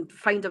go and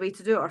find a way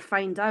to do it, or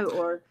find out,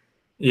 or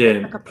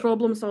like a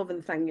problem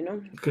solving thing, you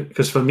know.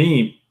 Because for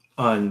me,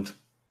 and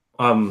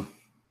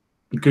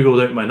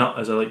Googled out my nut,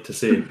 as I like to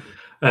say.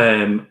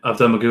 I've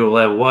done my Google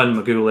Level 1,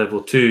 my Google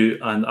Level 2,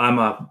 and I'm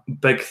a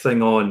big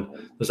thing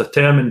on, there's a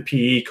term in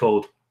PE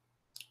called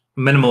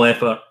minimal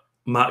effort,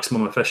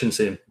 maximum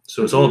efficiency.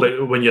 So it's all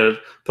about when you're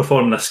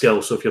performing a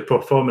skill. So if you're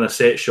performing a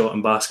set shot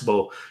in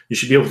basketball, you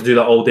should be able to do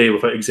that all day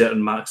without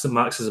exerting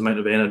max's amount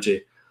of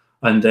energy.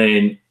 And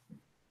then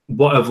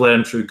what I've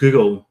learned through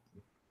Google,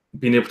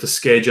 being able to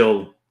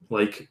schedule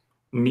like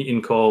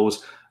meeting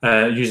calls,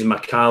 using my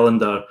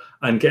calendar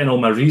and getting all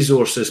my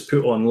resources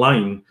put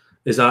online,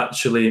 is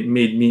actually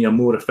made me a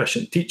more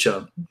efficient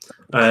teacher.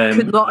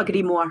 Could not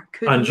agree more.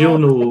 You'll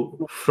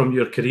know from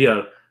your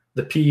career,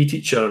 the PE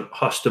teacher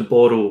has to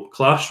borrow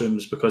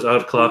classrooms because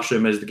our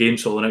classroom is the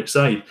games hall and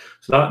outside.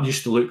 So that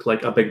used to look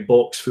like a big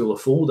box full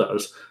of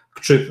folders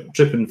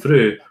tripping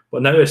through.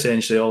 But now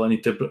essentially all I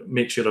need to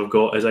make sure I've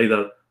got is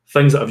either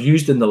things that I've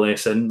used in the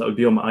lesson that would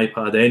be on my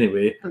iPad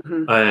anyway,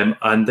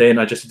 and then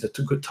I just need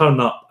to turn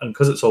up, and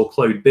because it's all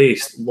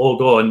cloud-based,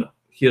 log on,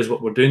 here's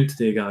what we're doing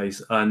today,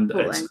 guys. And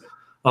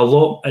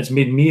it's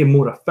made me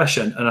more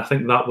efficient, and I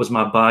think that was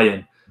my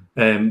buy-in,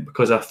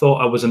 because I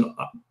thought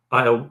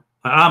I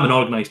am an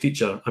organised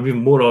teacher. I'm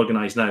even more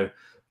organised now,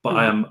 but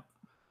I am,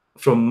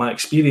 from my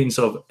experience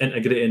of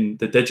integrating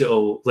the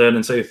digital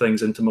learning side of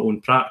things into my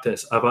own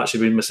practice, I've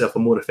actually made myself a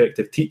more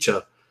effective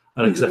teacher,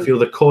 and because I feel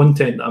the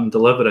content that I'm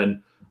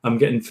delivering, I'm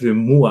getting through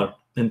more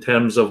in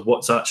terms of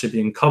what's actually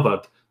being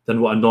covered than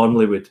what I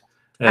normally would,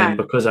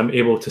 because I'm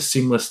able to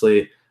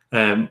seamlessly,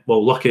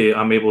 lucky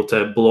I'm able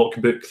to block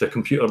book the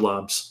computer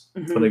labs,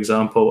 for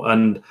example,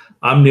 and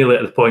I'm nearly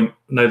at the point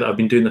now that I've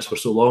been doing this for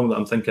so long that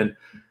I'm thinking,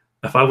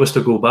 if I was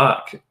to go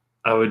back,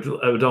 I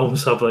would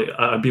almost have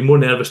I'd be more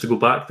nervous to go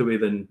back the way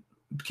than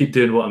keep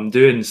doing what I'm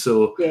doing.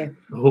 So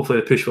hopefully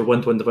the push for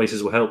one-to-one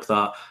devices will help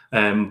that,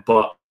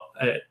 but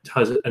it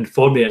has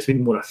informed me it's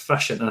been more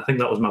efficient, and I think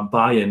that was my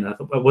buy-in.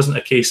 It wasn't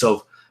a case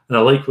of, and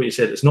I like what you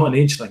said, it's not an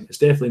age thing. It's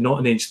definitely not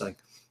an age thing.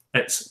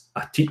 It's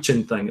a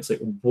teaching thing. It's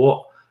like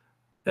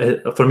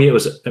for me,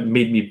 it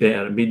made me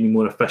better. It made me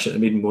more efficient. It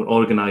made me more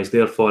organised.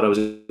 Therefore, I was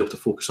able to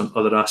focus on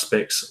other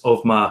aspects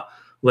of my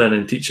learning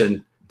and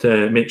teaching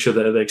to make sure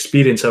that the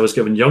experience I was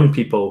giving young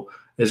people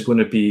is going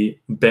to be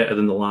better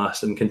than the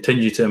last, and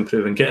continue to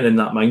improve, and getting in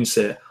that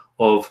mindset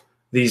of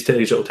these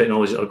digital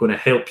technologies are going to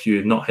help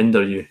you, not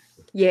hinder you.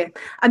 Yeah,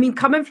 I mean,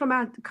 coming from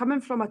a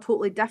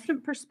totally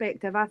different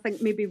perspective, I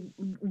think maybe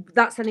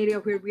that's an area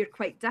where we're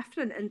quite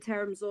different in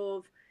terms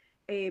of,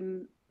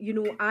 I'm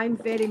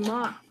very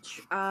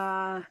much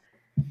how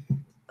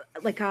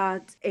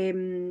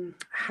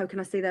can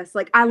I say this?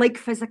 Like, I like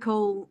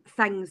physical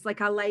things. Like,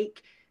 I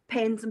like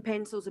pens and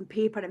pencils and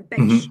paper and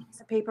big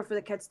sheets of paper for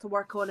the kids to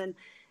work on, and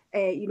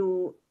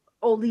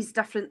all these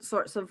different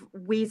sorts of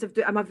ways of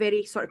doing. I'm a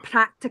very sort of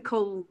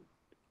practical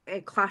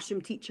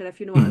classroom teacher, if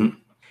you know what I mean.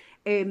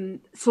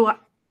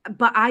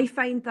 But I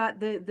find that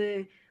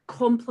the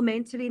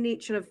complementary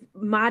nature of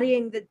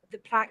marrying the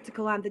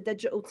practical and the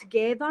digital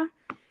together,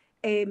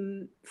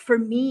 for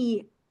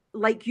me,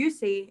 like you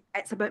say,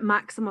 it's about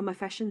maximum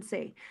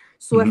efficiency.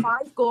 So if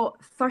I've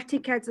got 30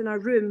 kids in a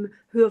room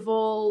who have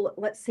all,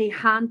 let's say,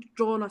 hand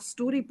drawn a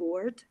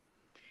storyboard,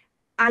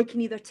 I can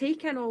either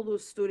take in all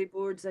those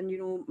storyboards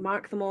and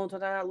mark them all,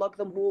 lug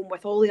them home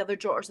with all the other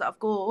jotters that I've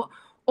got.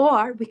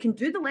 Or we can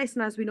do the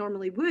lesson as we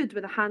normally would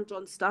with the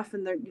hand-drawn stuff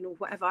and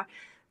whatever,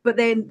 but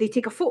then they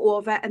take a photo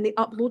of it and they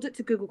upload it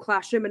to Google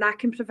Classroom, and I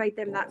can provide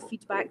them that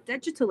feedback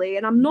digitally,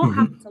 and I'm not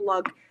having to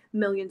lug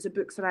millions of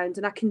books around,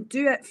 and I can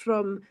do it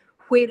from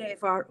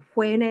wherever,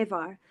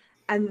 whenever,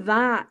 and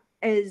that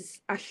is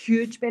a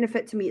huge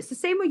benefit to me. It's the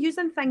same with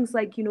using things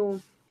like,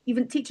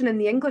 even teaching in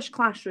the English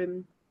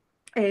classroom,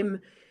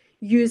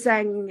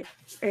 using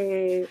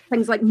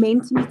things like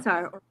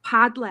Mentimeter or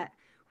Padlet,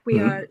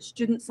 where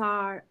students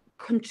are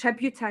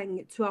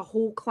contributing to a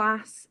whole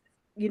class,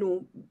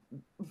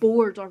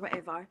 board or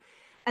whatever,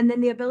 and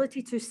then the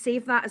ability to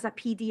save that as a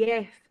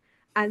PDF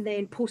and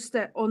then post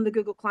it on the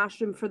Google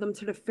Classroom for them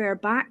to refer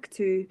back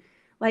to.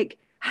 Like,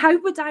 how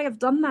would I have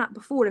done that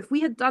before? If we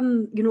had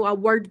done, a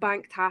word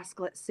bank task,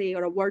 let's say,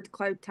 or a word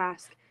cloud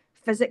task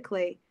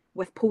physically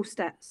with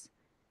Post-its,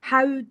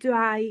 how do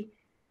I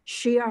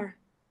share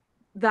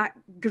that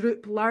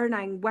group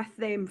learning with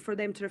them for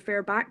them to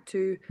refer back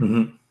to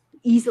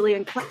easily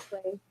and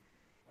quickly?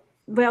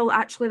 Well,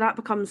 actually, that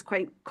becomes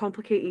quite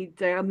complicated.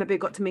 Maybe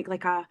got to make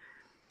like a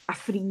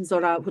freeze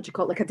or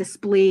a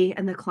display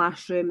in the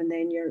classroom, and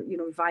then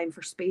you're vying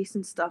for space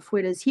and stuff.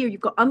 Whereas here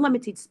you've got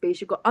unlimited space,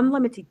 you've got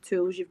unlimited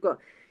tools, you've got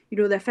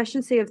the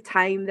efficiency of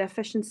time, the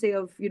efficiency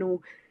of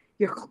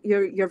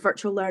your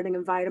virtual learning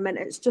environment.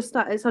 It's just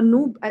that it's a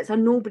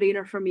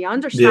no-brainer for me. I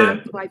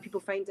understand why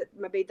people find it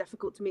maybe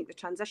difficult to make the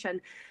transition,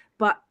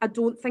 but I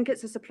don't think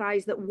it's a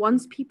surprise that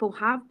once people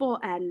have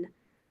bought in,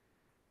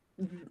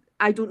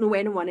 I don't know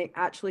anyone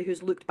actually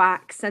who's looked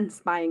back since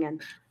buying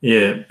in.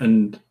 Yeah,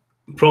 and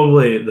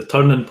probably the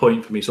turning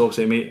point for me, so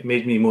obviously it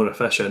made me more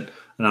efficient,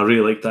 and I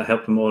really liked that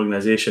helping my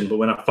organisation. But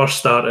when I first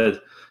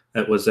started,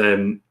 it was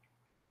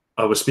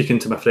I was speaking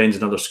to my friends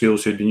in other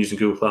schools who'd been using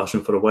Google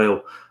Classroom for a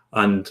while,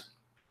 and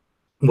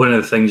one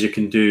of the things you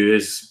can do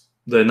is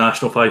the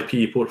National 5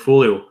 PE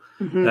portfolio.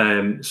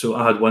 So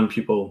I had one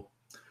pupil,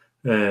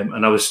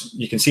 and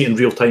you can see it in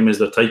real time as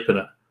they're typing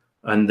it,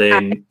 and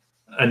then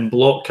in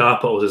block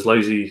capitals as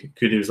lousy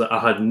good. He was like,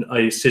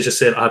 I just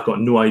said, I've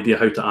got no idea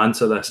how to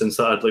answer this, and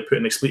started like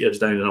putting expletives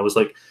down. And I was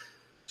like,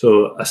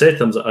 so I said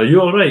to him, I was like, are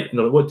you all right? And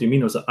they're like, what do you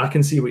mean? I was like, I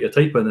can see what you're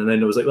typing. And then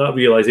there was like that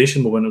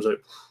realization moment. I was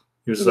like,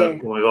 he was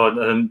like, oh my God.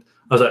 And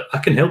I was like, I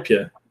can help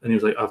you. And he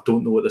was like, I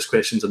don't know what this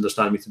question's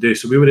understanding me to do.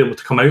 So we were able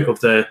to come out of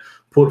the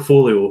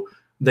portfolio,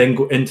 then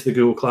go into the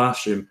Google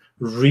Classroom,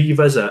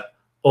 revisit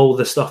all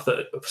the stuff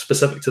that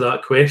specific to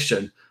that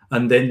question,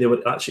 and then they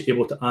were actually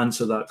able to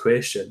answer that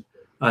question.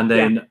 And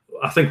then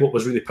I think what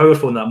was really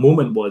powerful in that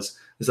moment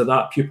is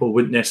that pupil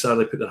wouldn't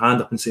necessarily put their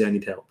hand up and say, I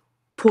need help.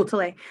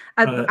 Totally.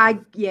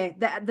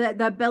 The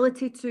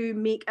ability to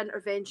make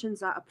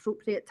interventions at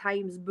appropriate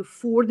times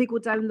before they go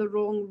down the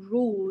wrong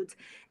road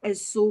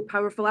is so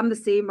powerful. I'm the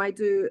same. I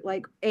do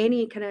like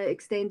any kind of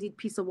extended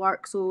piece of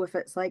work. So if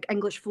it's like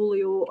English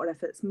folio or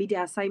if it's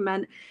media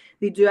assignment,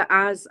 they do it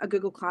as a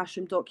Google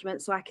Classroom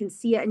document so I can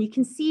see it, and you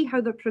can see how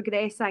they're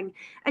progressing,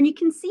 and you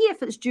can see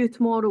if it's due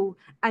tomorrow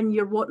and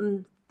you're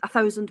wanting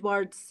 1,000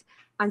 words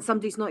and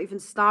somebody's not even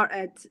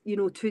started,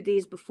 2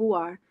 days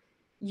before.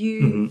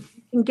 You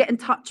can get in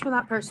touch with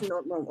that person.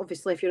 Well,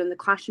 obviously, if you're in the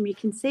classroom, you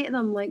can say to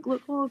them, like,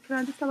 look, can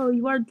I just have a wee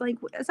word? Like,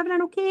 is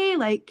everything okay?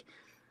 Like,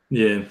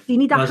 do you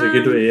need a hand? That's a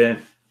good way,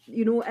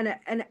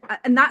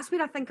 and that's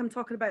where I think I'm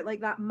talking about,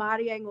 like, that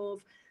marrying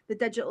of the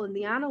digital and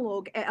the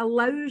analog. It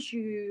allows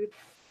you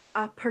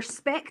a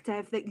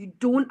perspective that you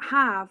don't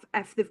have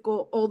if they've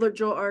got all their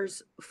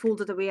jotters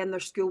folded away in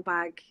their school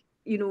bag.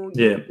 You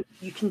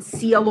can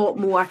see a lot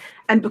more.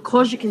 And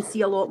because you can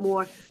see a lot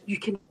more, you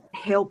can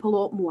help a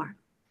lot more.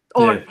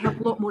 Or help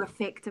a lot more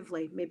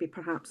effectively, maybe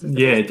perhaps.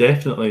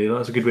 Definitely.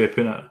 That's a good way of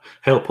putting it.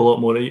 Help a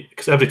lot more,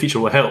 because every teacher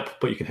will help,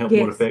 but you can help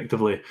more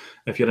effectively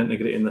if you're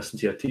integrating this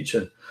into your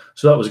teaching.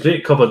 So that was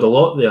great. Covered a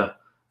lot there.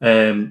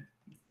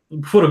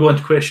 Before I go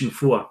into question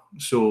 4,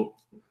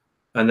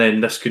 and then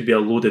this could be a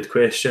loaded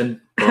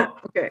question,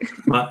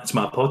 but it's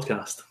my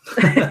podcast.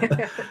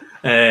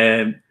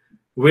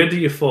 Where do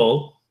you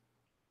fall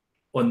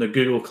on the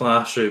Google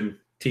Classroom,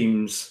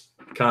 Teams,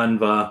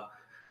 Canva,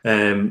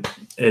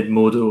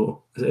 Edmodo?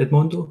 Is it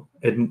Edmodo?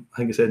 I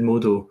think it's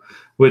Edmodo.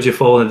 Where do you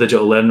fall on the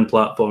digital learning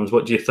platforms?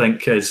 What do you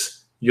think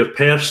is your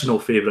personal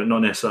favourite, not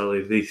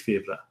necessarily the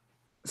favourite?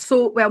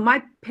 So, well,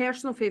 my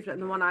personal favourite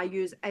and the one I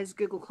use is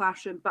Google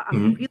Classroom, but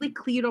I'm really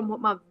clear on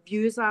what my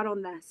views are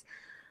on this.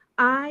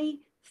 I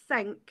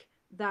think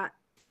that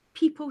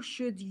people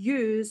should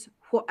use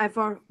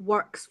whatever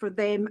works for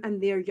them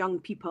and their young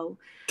people.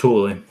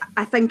 Totally.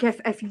 I think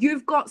if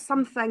you've got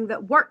something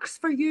that works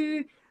for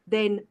you,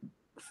 then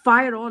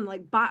fire on,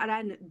 like batter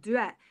in, do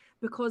it.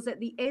 Because at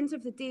the end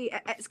of the day,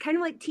 it's kind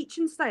of like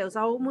teaching styles.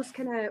 I almost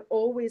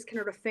always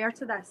refer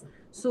to this.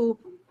 So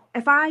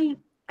if I,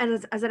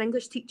 as an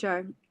English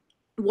teacher,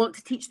 want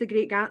to teach The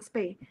Great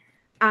Gatsby,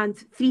 and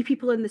 3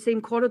 people in the same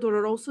corridor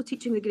are also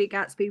teaching The Great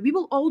Gatsby, we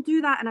will all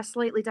do that in a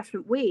slightly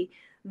different way.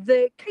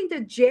 The kind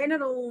of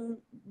general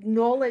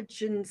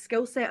knowledge and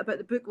skill set about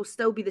the book will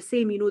still be the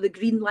same. The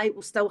green light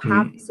will still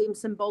have the same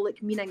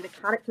symbolic meaning. The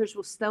characters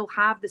will still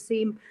have the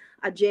same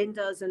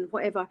agendas and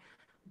whatever.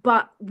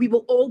 But we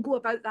will all go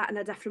about that in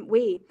a different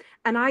way.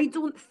 And I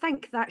don't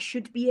think that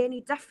should be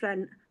any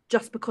different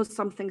just because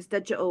something's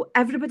digital.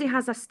 Everybody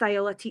has a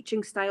style, a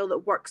teaching style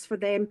that works for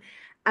them.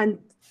 And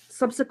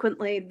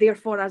subsequently,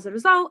 therefore, as a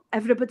result,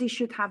 everybody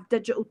should have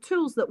digital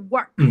tools that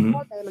work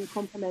for them and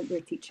complement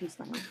their teaching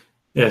style.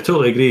 Yeah, I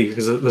totally agree,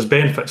 because there's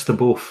benefits to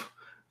both.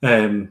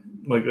 Like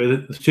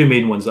the 2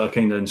 main ones that are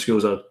kind of in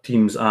schools are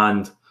Teams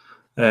and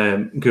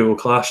Google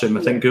Classroom.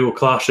 I think Google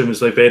Classroom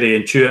is like very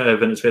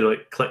intuitive, and it's very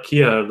like click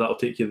here, that'll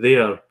take you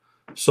there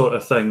sort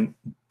of thing.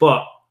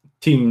 But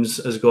Teams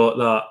has got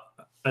that,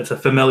 it's a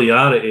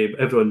familiarity.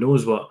 Everyone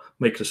knows what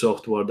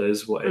Microsoft Word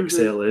is, what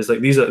Excel is. Like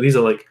these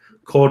are like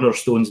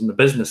cornerstones in the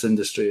business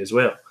industry as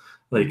well.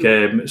 Like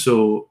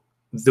so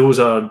those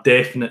are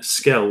definite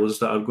skills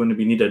that are going to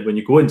be needed when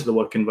you go into the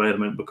work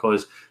environment,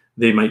 because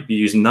they might be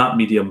using that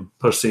medium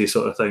per se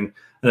sort of thing.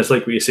 And it's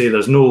like what you say,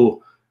 there's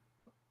no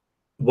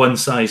one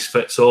size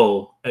fits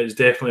all. It's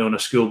definitely on a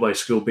school by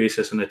school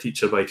basis and a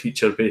teacher by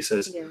teacher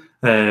basis.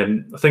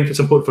 I think it's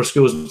important for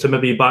schools to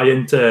maybe buy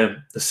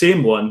into the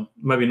same one,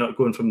 maybe not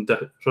going from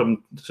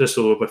just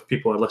so if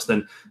people are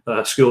listening,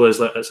 a school is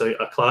like it's a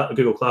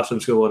Google Classroom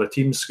school or a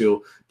Teams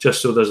school,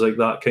 just so there's like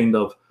that kind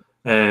of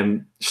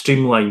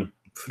streamline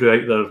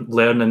throughout their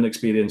learning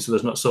experience, so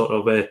there's not sort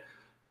of a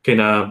kind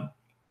of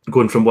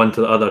going from one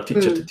to the other,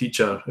 teacher to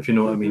teacher, if you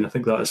know what I mean. I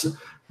think that's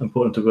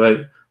important to go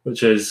out,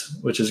 which is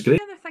great.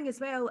 The other thing as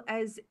well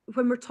is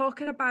when we're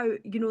talking about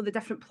the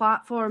different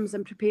platforms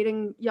and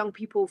preparing young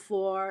people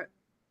for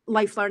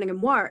life learning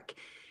and work,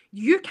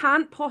 you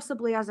can't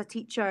possibly as a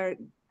teacher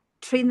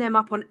train them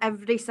up on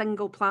every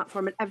single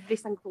platform and every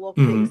single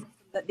operating system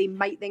that they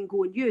might then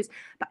go and use.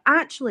 But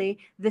actually,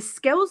 the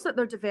skills that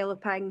they're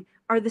developing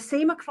are the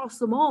same across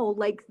them all.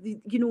 Like,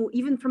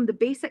 even from the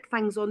basic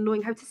things on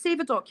knowing how to save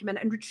a document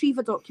and retrieve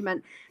a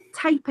document,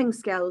 typing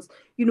skills,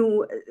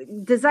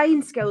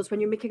 design skills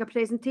when you're making a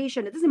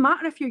presentation. It doesn't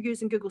matter if you're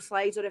using Google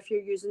Slides or if you're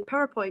using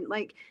PowerPoint.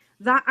 Like,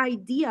 that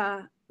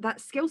idea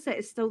that skill set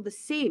is still the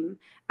same.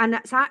 And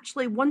it's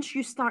actually, once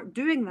you start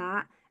doing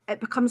that, it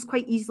becomes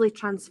quite easily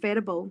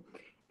transferable.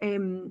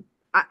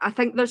 I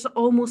think there's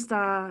almost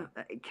a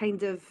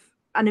kind of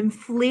an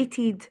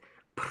inflated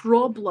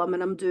problem,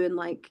 and I'm doing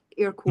like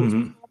air quotes,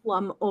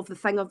 problem of the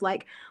thing of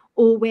like,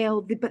 oh,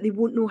 well, but they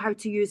won't know how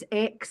to use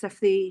X if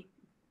they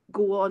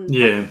go on.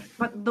 Yeah.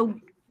 But they'll,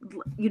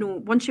 you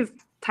know, once you've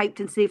typed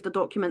and saved a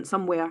document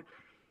somewhere,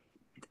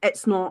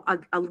 it's not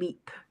a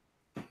leap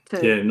to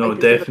definitely.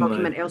 save a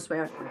document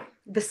elsewhere.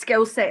 The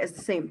skill set is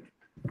the same.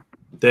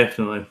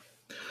 Definitely.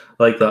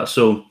 Like that.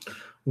 So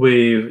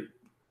we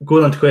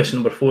going on to question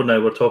number 4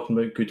 now. We're talking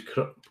about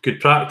good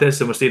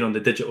practice, and we're staying on the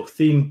digital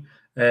theme.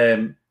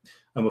 And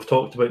we've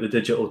talked about the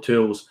digital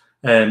tools.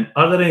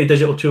 Are there any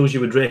digital tools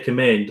you would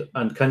recommend,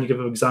 and can you give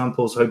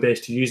examples how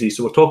best to use these?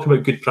 So we're talking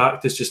about good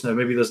practice just now.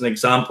 Maybe there's an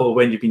example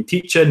when you've been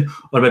teaching,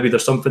 or maybe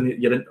there's something that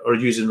you're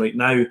using right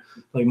now.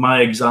 Like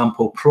my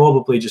example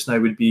probably just now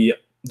would be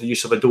the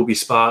use of Adobe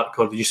Spark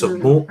or the use of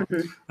Mote.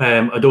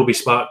 Adobe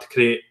Spark to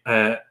create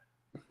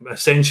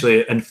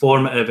essentially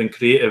informative and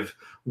creative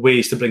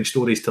ways to bring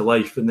stories to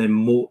life, and then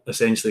Mote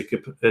essentially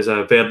is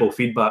a verbal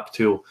feedback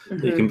tool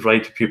that you can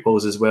provide to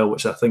pupils as well,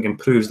 which I think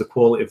improves the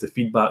quality of the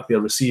feedback they're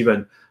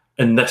receiving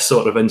in this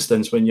sort of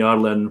instance when you are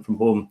learning from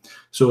home.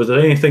 So is there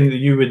anything that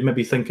you would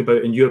maybe think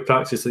about in your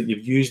practice that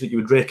you've used that you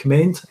would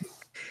recommend?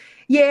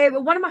 Yeah,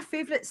 well, one of my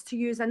favourites to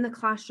use in the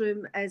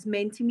classroom is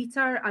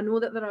Mentimeter. I know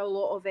that there are a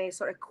lot of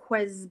sort of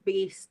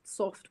quiz-based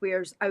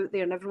softwares out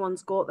there, and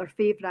everyone's got their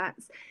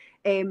favourites.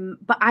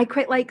 But I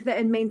quite like that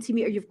in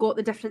Mentimeter you've got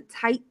the different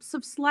types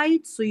of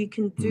slides, so you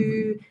can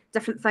do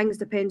different things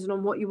depending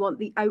on what you want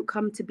the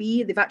outcome to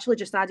be. They've actually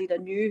just added a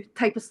new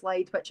type of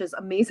slide, which is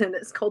amazing.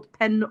 It's called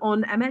Pin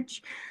on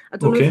Image. I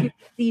don't know if you've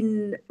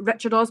seen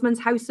Richard Osman's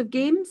House of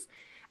Games.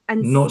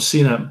 And not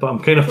seen it, but I'm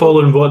kind of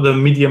following what the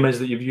medium is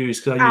that you've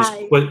used, because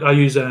I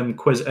use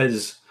Quiz.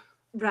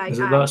 Right. Is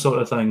it that sort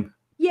of thing?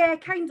 Yeah,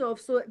 kind of.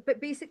 So, but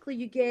basically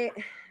you get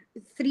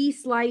 3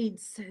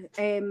 slides,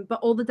 but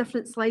all the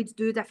different slides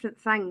do different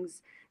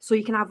things. So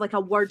you can have like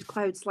a word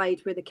cloud slide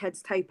where the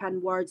kids type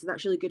in words, and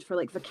that's really good for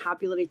like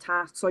vocabulary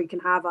tasks. Or you can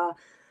have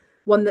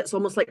one that's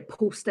almost like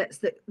post-its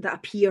that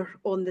appear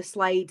on the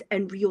slide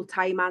in real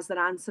time as they're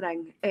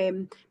answering.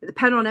 But the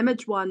Pin on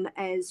Image one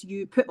is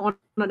you put on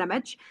an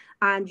image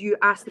and you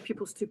ask the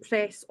pupils to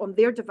press on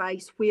their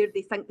device where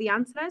they think the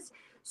answer is.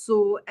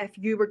 So if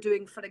you were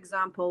doing, for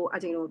example, I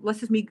don't know,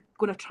 this is me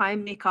going to try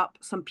and make up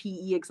some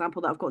PE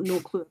example that I've got no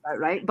clue about,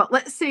 right? But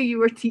let's say you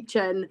were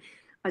teaching,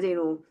 I don't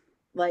know,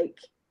 like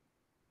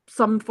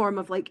some form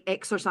of like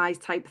exercise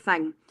type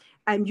thing.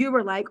 And you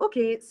were like,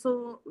 okay,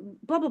 so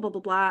blah, blah, blah,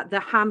 blah, blah, the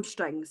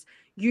hamstrings.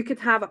 You could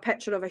have a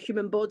picture of a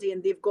human body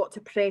and they've got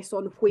to press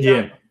on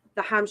where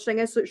the hamstring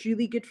is. So it's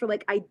really good for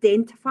like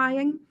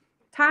identifying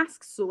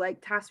tasks. So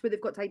like tasks where they've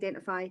got to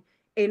identify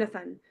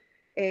anything.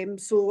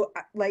 So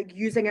like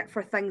using it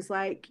for things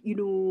like, you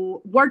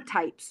know, word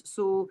types.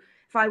 So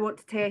if I want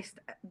to test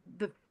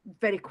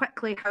very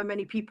quickly how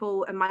many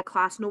people in my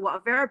class know what a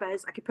verb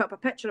is, I could put up a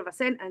picture of a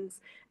sentence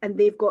and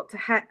they've got to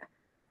hit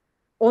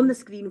on the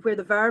screen where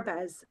the verb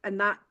is, and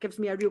that gives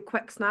me a real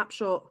quick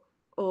snapshot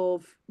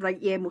of,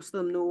 right, yeah, most of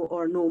them know,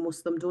 or no, most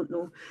of them don't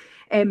know.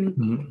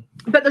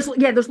 But there's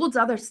loads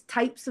of other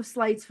types of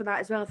slides for that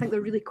as well. I think they're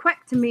really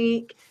quick to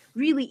make,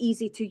 really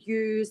easy to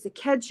use. The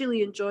kids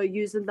really enjoy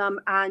using them,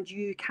 and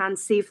you can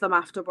save them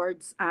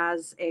afterwards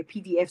as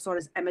PDFs or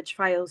as image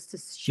files to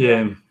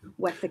share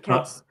with the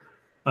kids.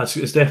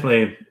 It's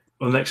definitely,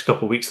 in the next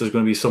couple of weeks, there's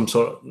going to be some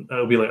sort of,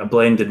 it'll be like a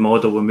blended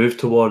model we'll move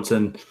towards,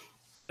 and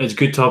it's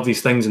good to have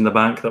these things in the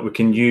bank that we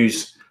can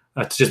use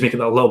to just make it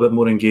a little bit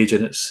more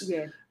engaging. It's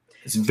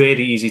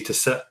very easy to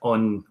sit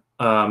on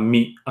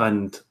Meet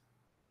and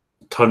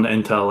turn it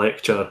into a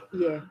lecture,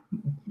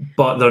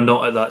 but they're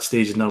not at that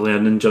stage in their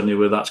learning journey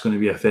where that's going to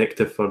be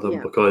effective for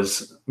them,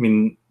 because, I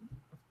mean,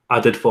 I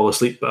did fall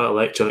asleep at a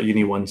lecture at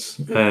uni once.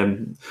 But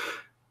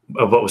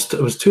it was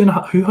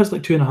 2.5. Who has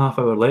like 2.5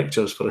 hour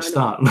lectures for a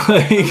start?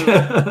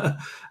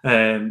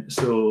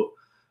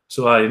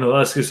 So I know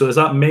that's good. So is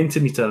that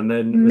Mentimeter, and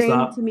then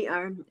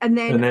Mentimeter, and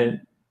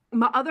then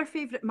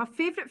my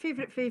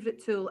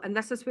favorite tool, and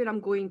this is where I'm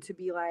going to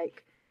be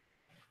like,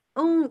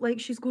 oh, like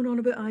she's going on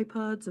about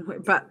iPads and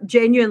whatever, but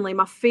genuinely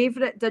my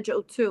favorite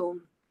digital tool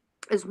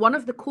is one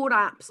of the core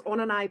apps on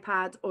an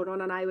iPad or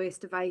on an iOS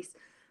device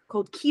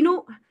called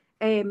Keynote,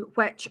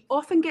 which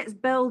often gets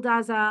billed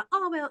as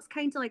it's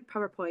kind of like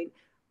PowerPoint.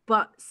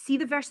 But see,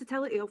 the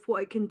versatility of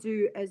what it can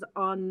do is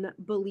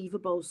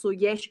unbelievable. So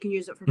yes, you can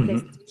use it for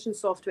presentation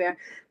software,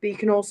 but you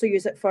can also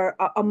use it for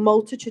a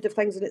multitude of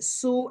things, and it's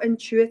so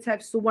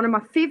intuitive. So one of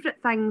my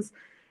favorite things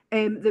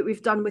that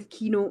we've done with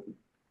Keynote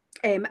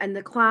in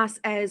the class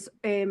is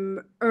we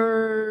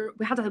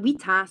had a wee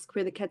task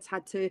where the kids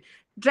had to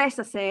dress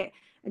a set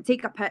and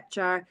take a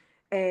picture,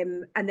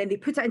 and then they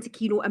put it into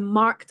Keynote and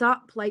marked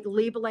up, like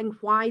labeling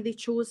why they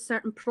chose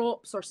certain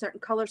props or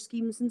certain color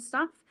schemes and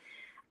stuff.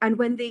 And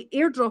when they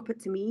airdrop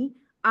it to me,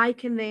 I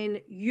can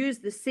then use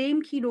the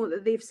same Keynote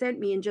that they've sent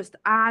me and just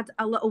add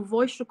a little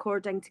voice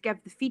recording to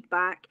give the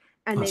feedback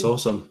and That's then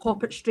awesome.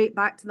 pop it straight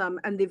back to them,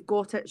 and they've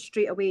got it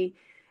straight away.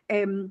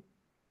 And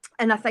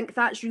I think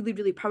that's really,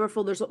 really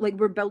powerful. There's like,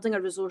 we're building a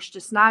resource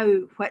just now,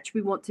 which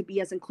we want to be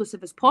as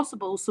inclusive as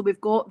possible. So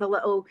we've got the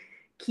little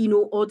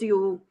Keynote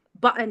audio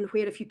button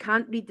where if you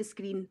can't read the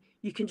screen,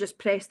 you can just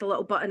press the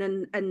little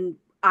button and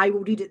I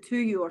will read it to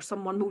you, or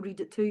someone will read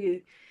it to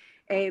you.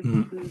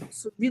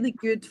 So really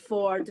good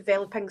for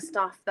developing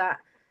stuff that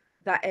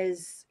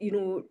is, you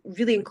know,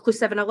 really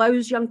inclusive and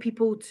allows young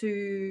people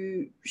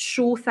to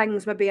show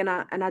things maybe in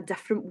a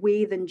different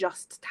way than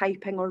just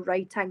typing or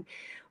writing.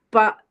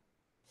 But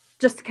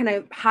just to kind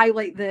of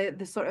highlight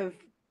the sort of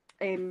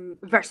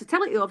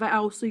versatility of it, I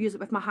also use it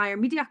with my higher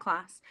media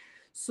class.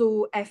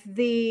 So if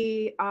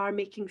they are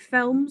making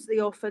films, they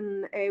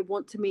often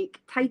want to make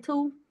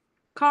title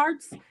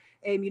cards,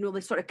 you know,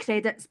 the sort of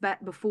credits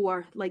bit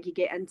before like you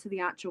get into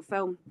the actual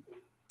film.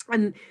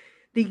 And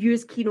they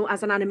use Keynote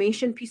as an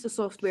animation piece of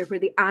software where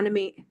they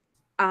animate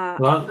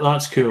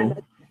that's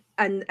cool.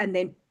 And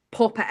then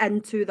pop it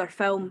into their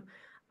film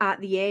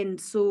at the end.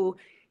 So,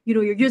 you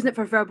know, you're using it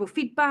for verbal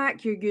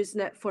feedback, you're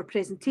using it for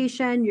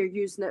presentation, you're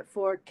using it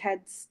for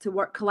kids to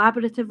work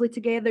collaboratively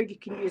together, you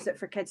can use it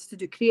for kids to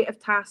do creative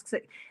tasks.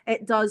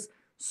 It does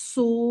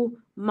so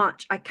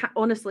much. I can't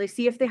honestly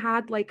see if they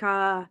had like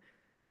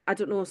I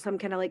don't know, some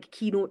kind of like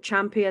Keynote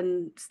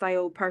champion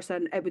style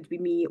person, it would be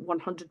me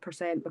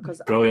 100%,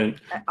 because brilliant.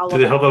 I Do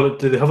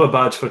they have a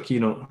badge for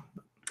Keynote?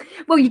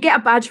 Well, you get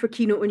a badge for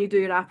Keynote when you do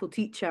your Apple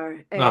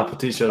Teacher. Apple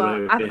Teacher,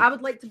 right, okay. I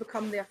would like to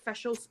become the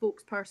official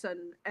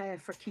spokesperson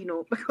for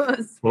Keynote,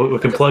 because we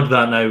can plug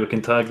that now. We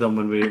can tag them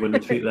when we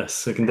tweet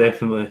this. We can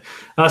definitely.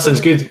 That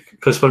sounds good,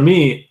 because for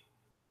me,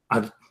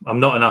 I'm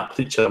not an Apple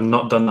Teacher. I've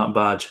not done that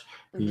badge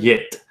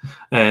yet,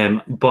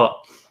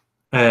 but.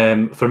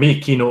 For me,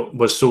 Keynote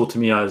was sold to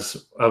me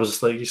as, I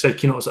was like, you said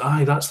Keynote was,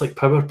 that's like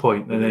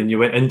PowerPoint, and then you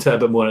went into it a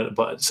bit more,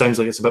 but it sounds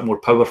like it's a bit more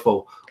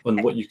powerful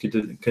on what you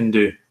can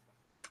do.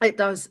 It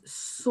does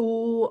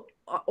so,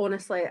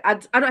 honestly. I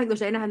don't think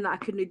there's anything that I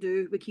couldn't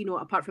do with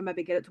Keynote apart from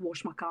maybe get it to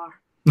wash my car.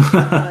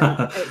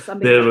 It's amazing.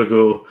 There we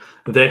go.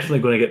 I'm definitely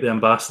going to get the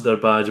ambassador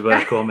badge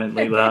about a comment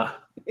like that.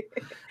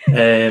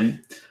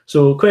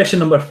 So question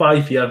number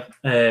 5 here,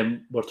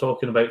 we're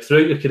talking about,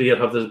 throughout your career,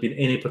 have there been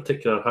any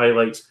particular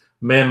highlights,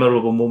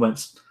 memorable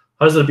moments?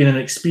 Has there been an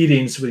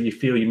experience where you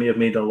feel you may have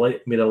made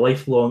a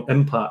lifelong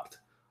impact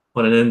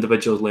on an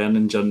individual's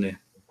learning journey?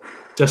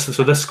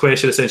 So this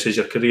question essentially is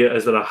your career.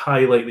 Is there a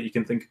highlight that you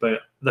can think about?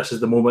 This is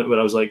the moment where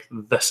I was like,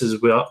 this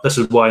is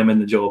why I'm in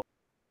the job.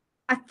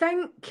 I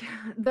think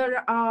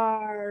there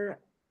are.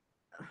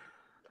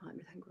 Let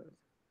me think.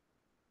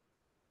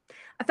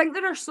 I think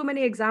there are so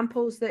many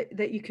examples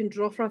that you can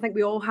draw from. I think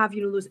we all have,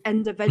 you know, those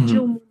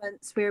individual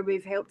moments where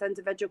we've helped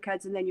individual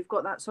kids, and then you've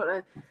got that sort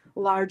of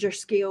larger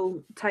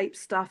scale type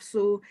stuff.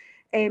 So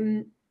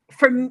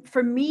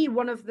for me,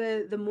 one of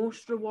the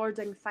most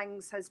rewarding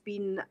things has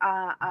been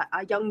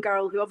a young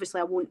girl who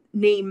obviously I won't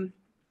name,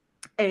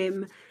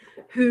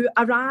 who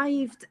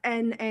arrived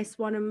in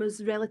S1 and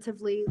was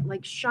relatively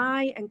like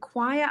shy and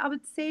quiet, I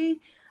would say,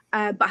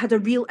 but had a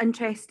real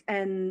interest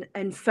in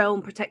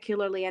film,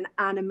 particularly in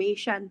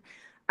animation.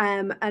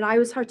 And I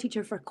was her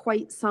teacher for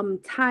quite some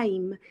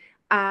time.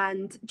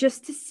 And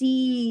just to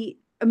see,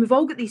 and we've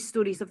all got these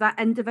stories of that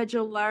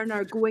individual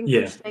learner going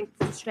from strength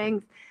to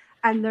strength.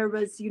 And there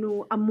was, you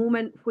know, a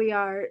moment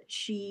where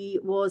she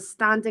was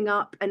standing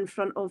up in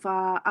front of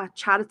a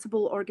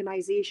charitable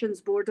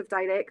organization's board of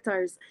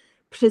directors,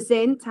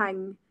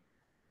 presenting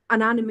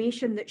an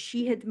animation that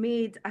she had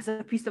made as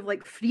a piece of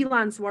like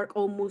freelance work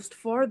almost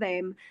for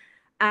them.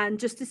 And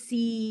just to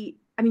see,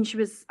 I mean,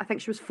 I think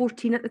she was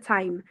 14 at the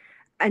time.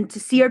 And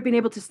to see her being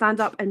able to stand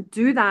up and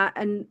do that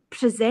and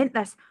present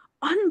this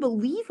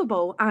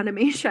unbelievable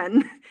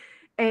animation.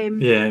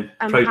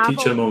 Proud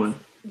teacher moment.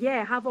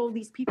 Have all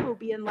these people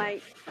being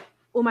like,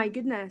 oh my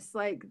goodness,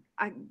 like,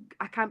 I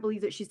can't believe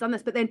that she's done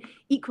this. But then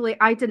equally,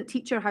 I didn't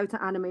teach her how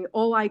to animate.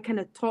 All I kind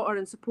of taught her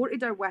and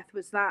supported her with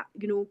was that,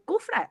 you know, go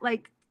for it.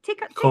 Like,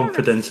 take it.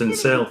 Confidence in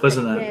self,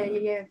 isn't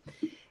it?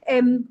 Yeah.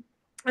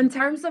 In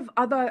terms of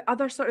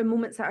other sort of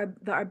moments that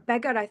are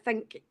bigger, I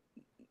think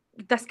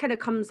this kind of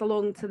comes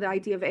along to the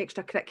idea of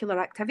extracurricular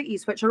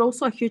activities, which are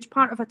also a huge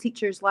part of a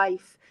teacher's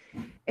life,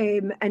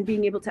 and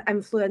being able to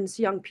influence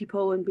young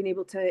people and being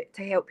able to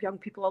help young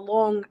people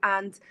along.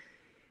 And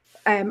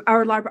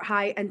our Larbert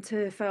High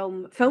Into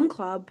Film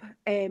Club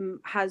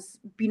has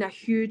been a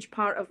huge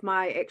part of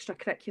my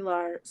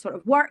extracurricular sort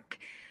of work.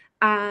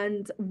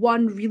 And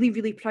one really,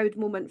 really proud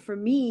moment for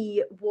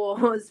me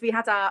was we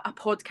had a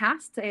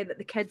podcast that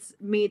the kids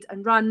made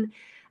and run.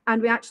 And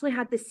we actually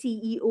had the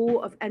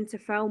CEO of Into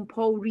Film,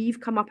 Paul Reeve,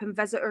 come up and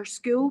visit our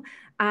school.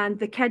 And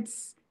the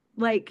kids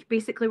like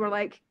basically were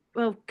like,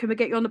 well, can we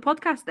get you on the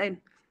podcast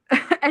then?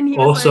 And he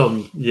was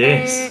awesome. Like,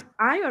 yes.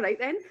 Aye, all right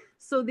then.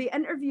 So they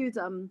interviewed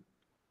him.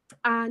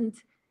 And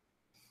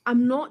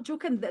I'm not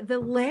joking, the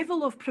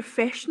level of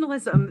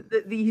professionalism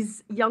that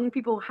these young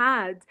people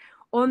had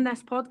on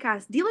this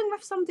podcast, dealing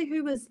with somebody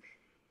who was,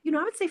 you know,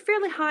 I would say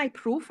fairly high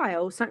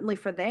profile, certainly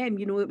for them.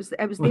 You know, it was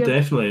Well, their,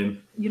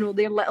 definitely. you know,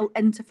 their little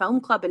into film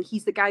club, and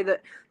he's the guy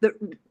that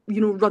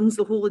you know, runs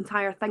the whole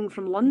entire thing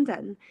from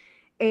London.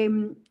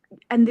 And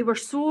they were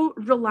so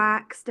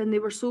relaxed and they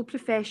were so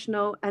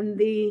professional, and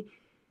they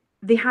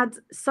had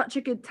such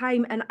a good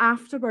time. And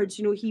afterwards,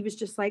 you know, he was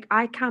just like,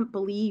 I can't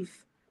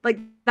believe, like,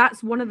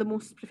 that's one of the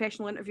most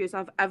professional interviews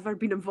I've ever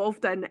been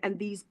involved in, and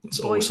these It's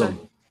boys are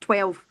awesome.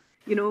 12,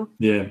 you know.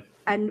 Yeah.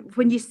 And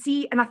when you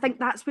see, and I think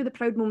that's where the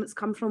proud moments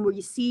come from, where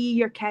you see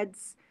your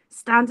kids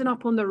standing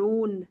up on their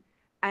own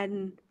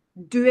and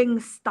doing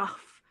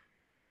stuff,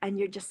 and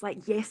you're just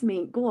like, yes,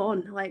 mate, go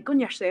on, like, go on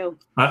yourself.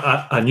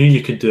 I knew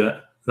you could do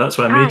it. That's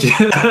why I made you.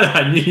 Aye,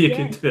 I knew you yeah,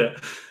 could do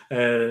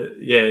it.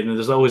 Yeah, and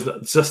there's always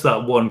it's just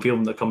that one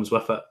feeling that comes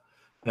with it.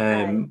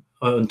 aye,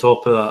 On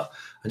top of that,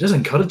 and just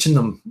encouraging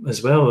them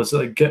as well. It's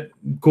like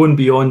going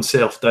beyond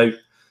self-doubt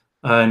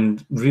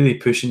and really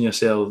pushing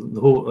yourself.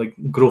 The whole like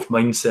growth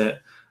mindset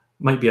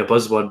might be a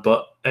buzzword,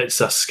 but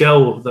it's a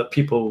skill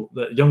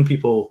that young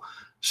people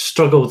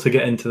struggle to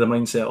get into the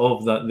mindset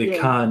of, that they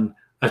yeah, can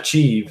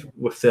achieve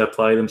if they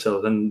apply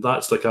themselves. And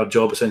that's like our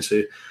job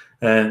essentially.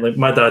 Like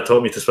my dad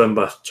taught me to swim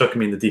by chucking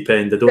me in the deep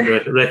end. I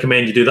don't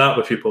recommend you do that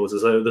with pupils.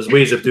 There's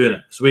ways of doing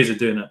it. There's ways of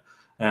doing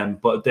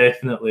it. But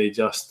definitely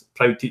just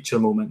proud teacher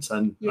moments,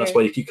 and that's yeah,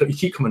 why you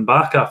keep coming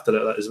back after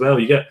it as well.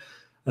 You get,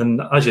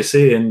 and as you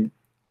say, and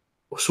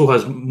so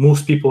has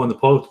most people on the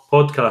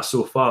podcast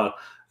so far.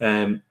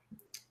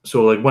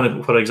 So like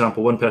for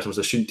example, one person was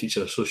a student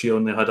teacher, so she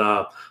only had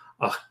a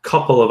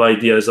couple of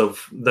ideas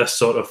of this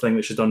sort of thing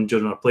that she's done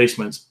during her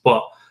placements,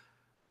 but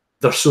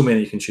there's so many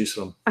you can choose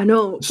from. I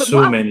know. But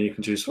So many you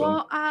can choose from.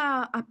 what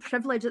a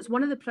privilege. It's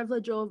one of the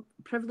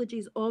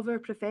privileges of our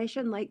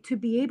profession, like, to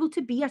be able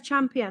to be a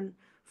champion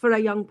for a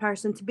young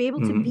person, to be able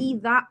to be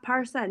that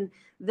person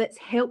that's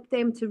helped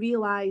them to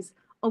realize,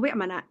 oh, wait a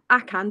minute,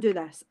 I can do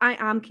this. I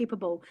am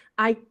capable.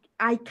 I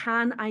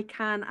can.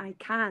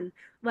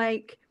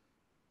 Like,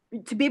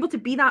 to be able to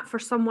be that for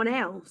someone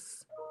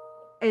else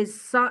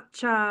is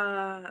such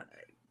a,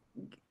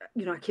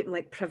 you know, I keep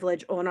like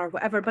privilege, honor,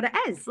 whatever, but it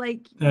is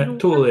like, you know, It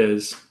totally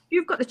is.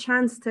 you've got the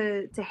chance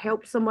to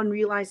help someone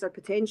realize their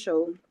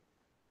potential.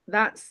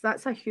 That's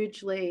a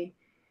hugely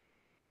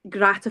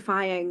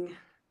gratifying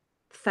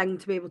thing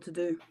to be able to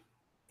do.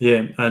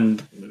 Yeah,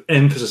 and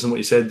emphasis on what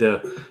you said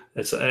there.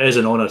 It is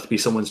an honour to be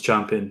someone's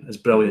champion. It's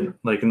brilliant.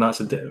 Like, and that's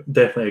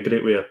definitely a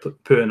great way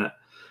of putting it.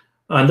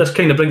 And this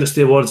kind of brings us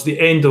towards the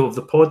end of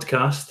the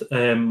podcast,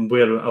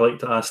 where I like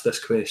to ask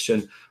this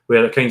question,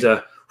 where it kind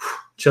of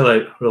chill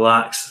out,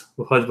 relax.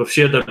 We've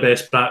shared our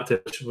best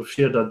practice, we've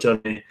shared our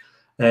journey.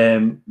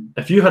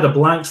 If you had a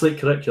blank slate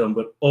curriculum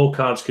where all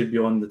cards could be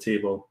on the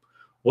table,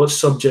 what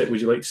subject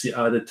would you like to see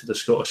added to the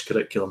Scottish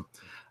curriculum?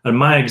 And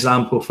my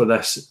example for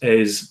this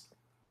is,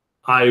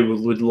 I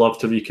would love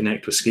to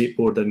reconnect with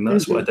skateboarding.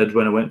 That's what I did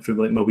when I went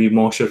through like my wee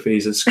mosher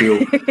phase at school.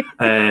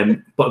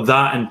 But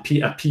that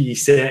and a PE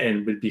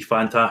setting would be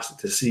fantastic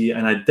to see.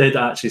 And I did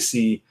actually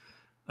see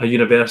a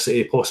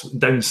university, possibly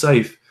down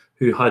south,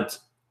 who had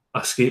a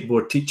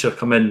skateboard teacher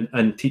come in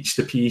and teach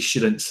the PE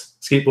students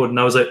skateboard. And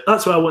I was like,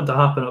 that's what I want to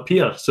happen up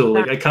here. So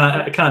like, it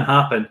can't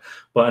happen.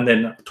 But and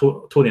then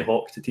Tony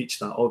Hawk to teach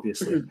that,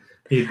 obviously.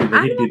 He'd be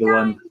the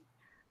one.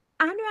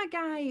 I know a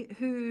guy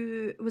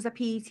who was a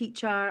PE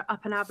teacher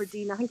up in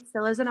Aberdeen, I think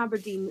still is in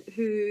Aberdeen,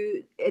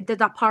 who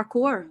did a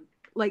parkour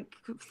like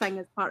thing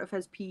as part of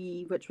his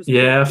PE, which was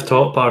I've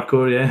taught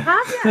parkour.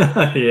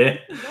 Have you?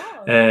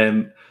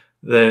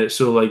 Yeah.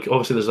 So like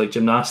obviously there's like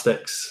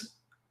gymnastics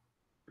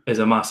is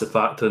a massive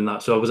factor in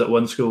that. So I was at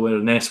one school where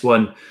in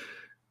S1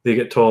 they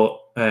get taught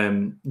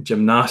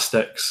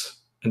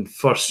gymnastics in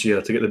first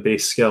year to get the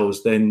base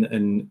skills. Then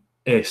in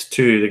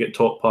S2 they get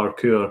taught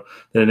parkour.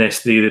 Then in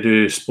S3 they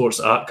do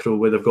sports acro,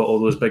 where they've got all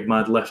those big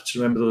mad lifts.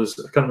 Remember those?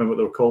 I can't remember what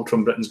they were called,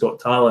 from Britain's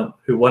Got Talent,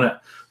 who won it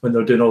when they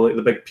were doing all like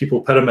the big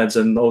people pyramids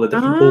and all the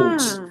different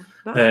holds.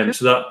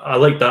 So that I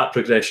like that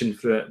progression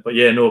through it. But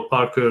yeah, no,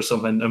 parkour is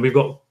something, and we've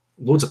got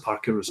loads of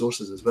parkour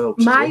resources as well.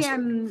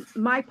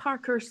 My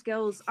parkour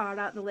skills are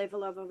at the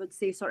level of, I would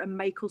say, sort of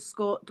Michael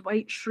Scott,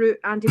 Dwight Schrute,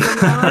 Andy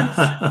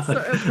Bernard, sort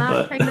of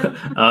that kind of.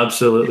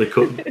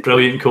 Absolutely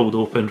brilliant cold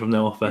open from The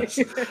Office.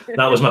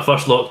 That was my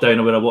first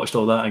lockdown where I watched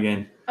all that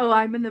again. Oh,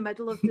 I'm in the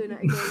middle of doing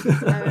it again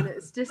now, and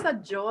it's just a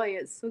joy.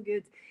 It's so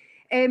good.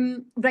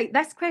 Right,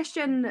 this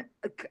question,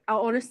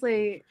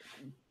 honestly,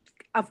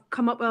 I've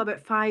come up with about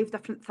 5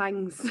 different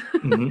things,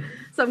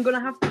 so I'm going to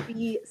have to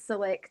be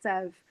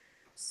selective.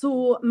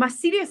 So my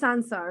serious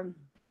answer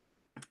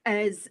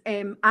is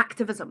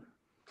activism.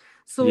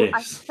 So yes.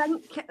 I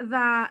think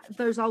that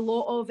there's a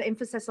lot of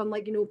emphasis on,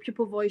 like, you know,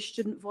 pupil voice,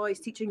 student voice,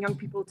 teaching young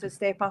people to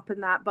step up in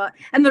that.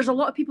 And there's a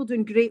lot of people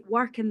doing great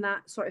work in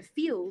that sort of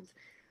field.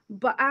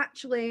 But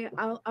actually,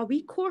 a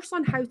wee course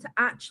on how to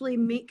actually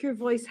make your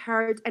voice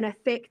heard in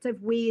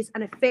effective ways,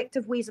 and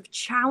effective ways of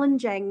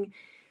challenging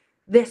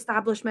the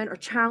establishment, or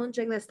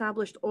challenging the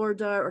established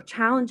order, or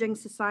challenging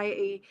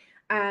society,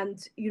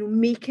 and, you know,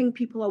 making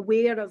people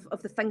aware of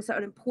the things that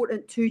are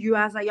important to you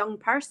as a young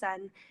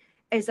person,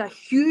 is a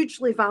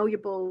hugely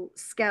valuable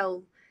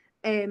skill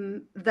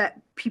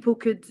that people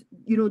could,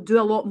 do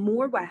a lot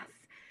more with?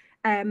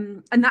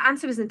 And that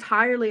answer was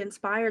entirely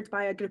inspired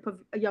by a group of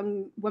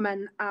young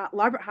women at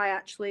Larbert High,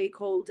 actually,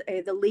 called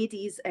the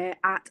Ladies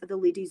at the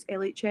Ladies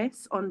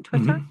LHS on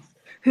Twitter,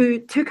 who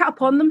took it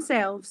upon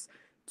themselves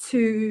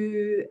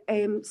to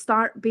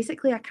start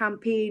basically a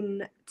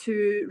campaign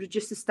to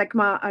reduce the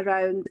stigma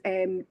around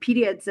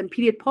periods and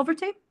period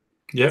poverty.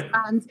 Yeah.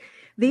 And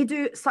they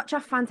do such a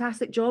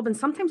fantastic job. And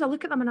sometimes I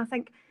look at them and I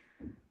think,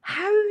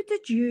 how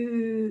did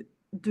you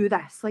do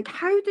this? Like,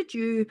 how did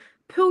you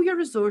pull your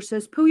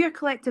resources, pull your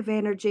collective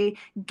energy,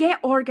 get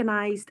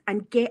organized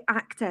and get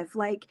active?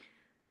 Like,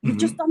 you've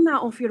just done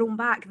that off your own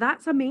back.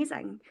 That's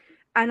amazing.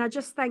 And I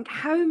just think,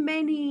 how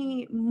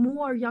many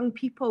more young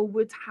people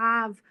would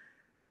have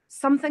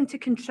something to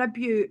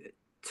contribute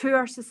to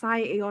our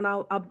society on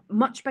a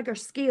much bigger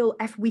scale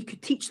if we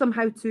could teach them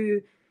how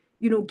to,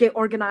 get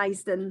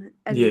organized and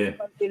go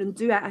out there and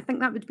do it? I think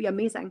that would be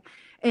amazing.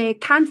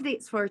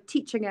 Candidates for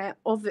teaching it,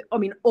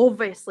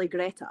 obviously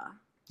Greta.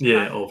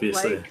 Yeah, right?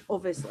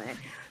 Obviously.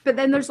 But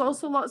then there's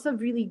also lots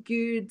of really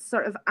good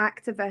sort of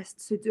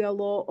activists who do a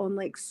lot on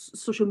like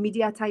social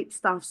media type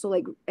stuff. So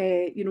like,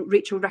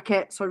 Rachel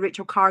Ricketts or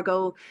Rachel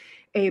Cargill.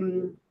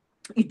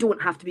 You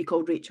don't have to be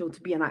called Rachel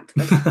to be an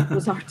activist.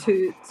 Those are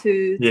two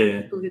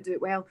people who do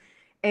it well.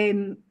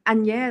 And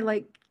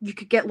like you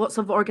could get lots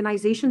of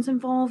organizations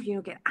involved,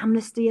 get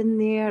Amnesty in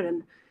there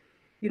and,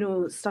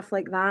 stuff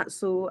like that.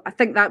 So I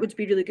think that would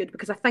be really good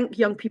because I think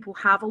young people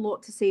have a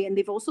lot to say and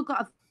they've also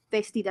got a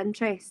vested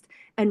interest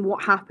in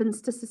what happens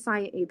to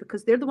society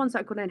because they're the ones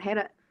that are going to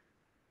inherit,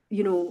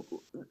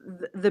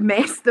 the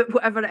mess that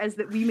whatever it is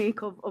that we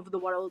make of the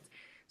world.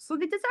 So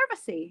they deserve a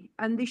say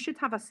and they should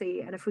have a say.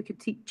 And if we could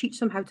teach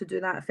them how to do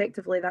that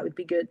effectively, that would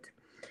be good.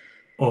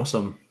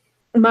 Awesome.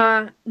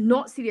 My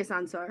not serious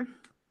answer.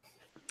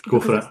 Go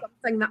for it.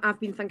 Something that I've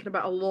been thinking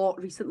about a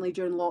lot recently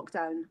during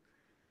lockdown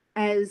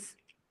is,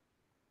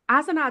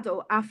 as an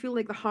adult, I feel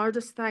like the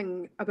hardest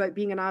thing about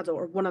being an adult,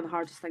 or one of the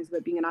hardest things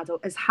about being an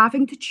adult, is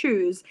having to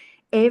choose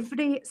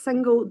every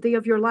single day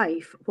of your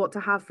life what to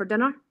have for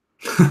dinner.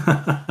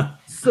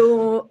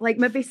 So like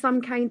maybe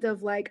some kind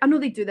of like, I know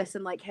they do this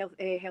in like health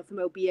and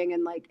well-being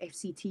and like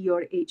FCT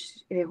or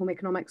home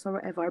economics or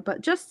whatever, but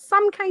just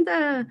some kind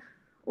of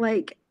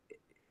like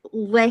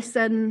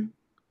lesson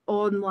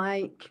on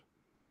like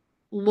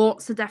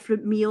lots of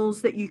different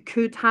meals that you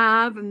could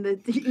have and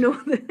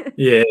someone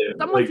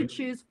like, to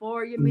choose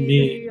for you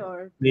maybe.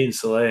 Me and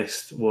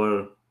Celeste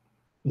were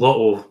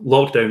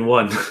lockdown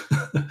one.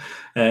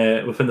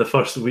 Within the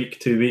first week,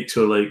 2 weeks,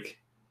 we're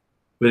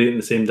eating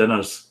the same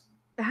dinners.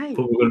 Right.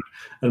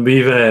 And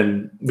we've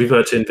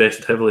actually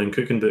invested heavily in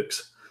cooking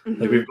books.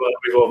 Like we've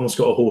almost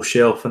got a whole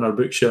shelf in our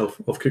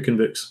bookshelf of cooking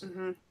books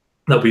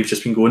that we've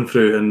just been going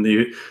through, and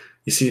you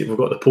see we've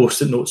got the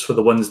post-it notes for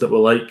the ones that we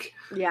like.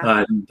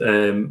 Yeah.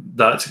 And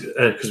that's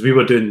because we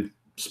were doing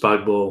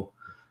spag bol,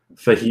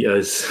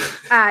 fajitas,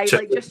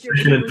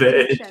 chicken and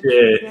veg.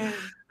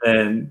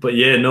 But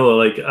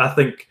I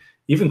think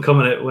even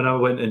coming out when I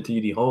went into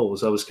uni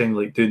halls, I was kind of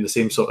like doing the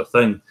same sort of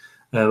thing.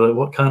 Like,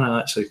 what can I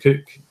actually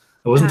cook?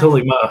 It wasn't until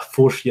like my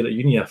fourth year at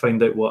uni I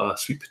found out what a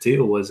sweet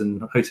potato was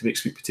and how to make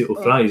sweet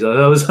potato fries.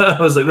 I was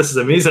like, this is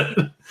amazing.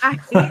 I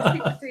hate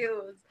sweet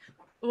potatoes.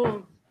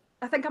 Oh,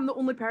 I think I'm the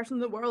only person in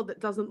the world that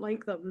doesn't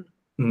like them.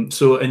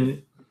 So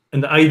in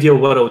the ideal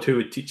world, who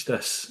would teach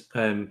this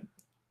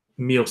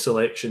meal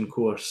selection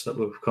course that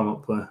we've come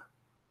up with?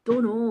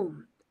 Don't know.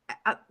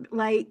 I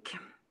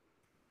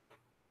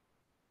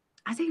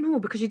don't know,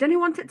 because you didn't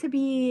want it to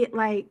be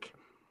like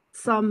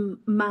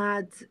some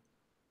mad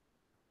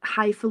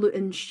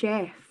highfalutin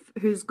chef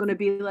who's going to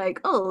be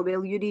like, oh,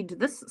 well, you need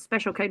this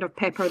special kind of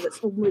pepper that's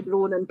only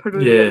grown in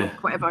Peru or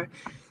whatever.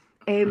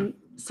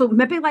 So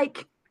maybe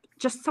like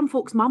just some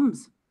folks'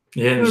 mums.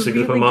 Yeah, just a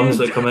group of mums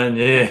that come in,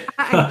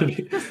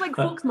 just like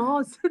folks'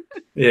 ma's.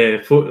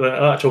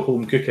 Actual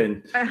home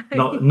cooking.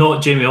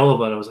 Not Jamie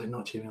Oliver. I was like,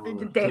 not Jamie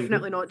Oliver.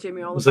 Definitely not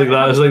Jamie Oliver. It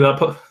was like that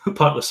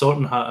part of the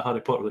Sorting Hat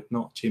Harry Potter, like,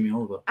 not Jamie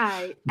Oliver.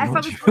 Aye. If I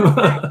was going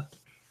to pick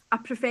a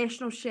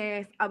professional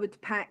chef, I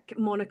would pick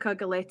Monica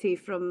Galetti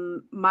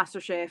from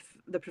MasterChef,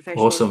 The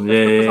Professional. Awesome,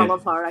 because I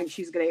love her and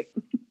she's great.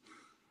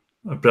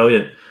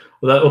 Brilliant.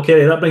 Well,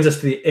 that brings us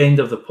to the end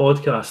of the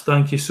podcast.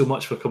 Thank you so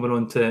much for coming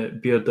on to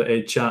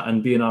Beard.ed Chat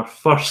and being our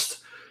first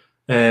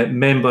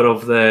member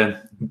of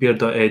the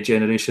Beard.ed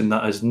generation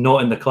that is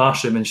not in the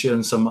classroom and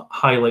sharing some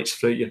highlights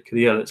throughout your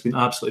career. It's been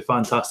absolutely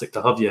fantastic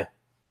to have you.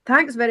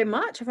 Thanks very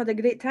much. I've had a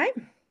great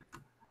time.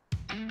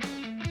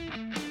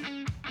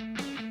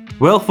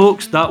 Well,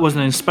 folks, that was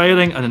an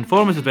inspiring and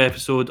informative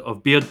episode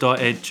of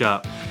Beard.ed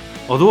Chat.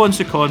 Although on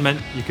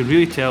secondment, you can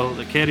really tell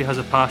that Kerry has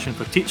a passion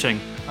for teaching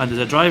and is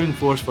a driving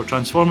force for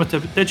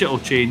transformative digital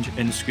change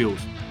in schools.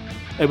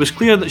 It was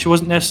clear that she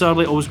wasn't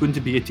necessarily always going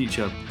to be a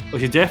teacher,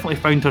 but she definitely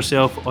found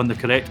herself on the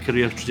correct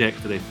career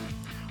trajectory.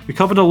 We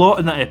covered a lot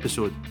in that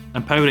episode: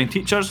 empowering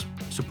teachers,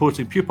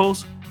 supporting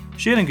pupils,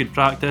 sharing good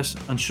practice,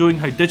 and showing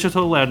how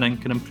digital learning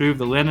can improve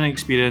the learning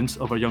experience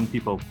of our young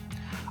people.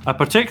 I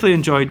particularly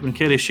enjoyed when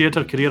Kerry shared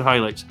her career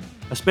highlights,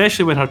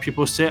 especially when her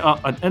pupils set up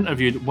and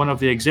interviewed one of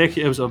the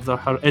executives of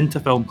her Into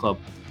Film Club.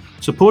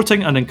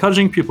 Supporting and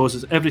encouraging pupils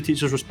is every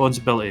teacher's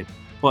responsibility,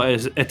 but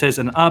it is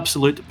an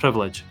absolute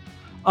privilege.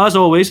 As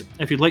always,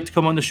 if you'd like to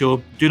come on the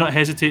show, do not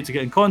hesitate to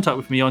get in contact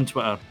with me on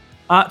Twitter,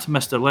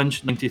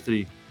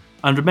 @MrLynch93.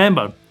 And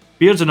remember,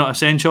 beards are not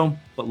essential,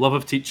 but love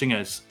of teaching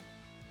is.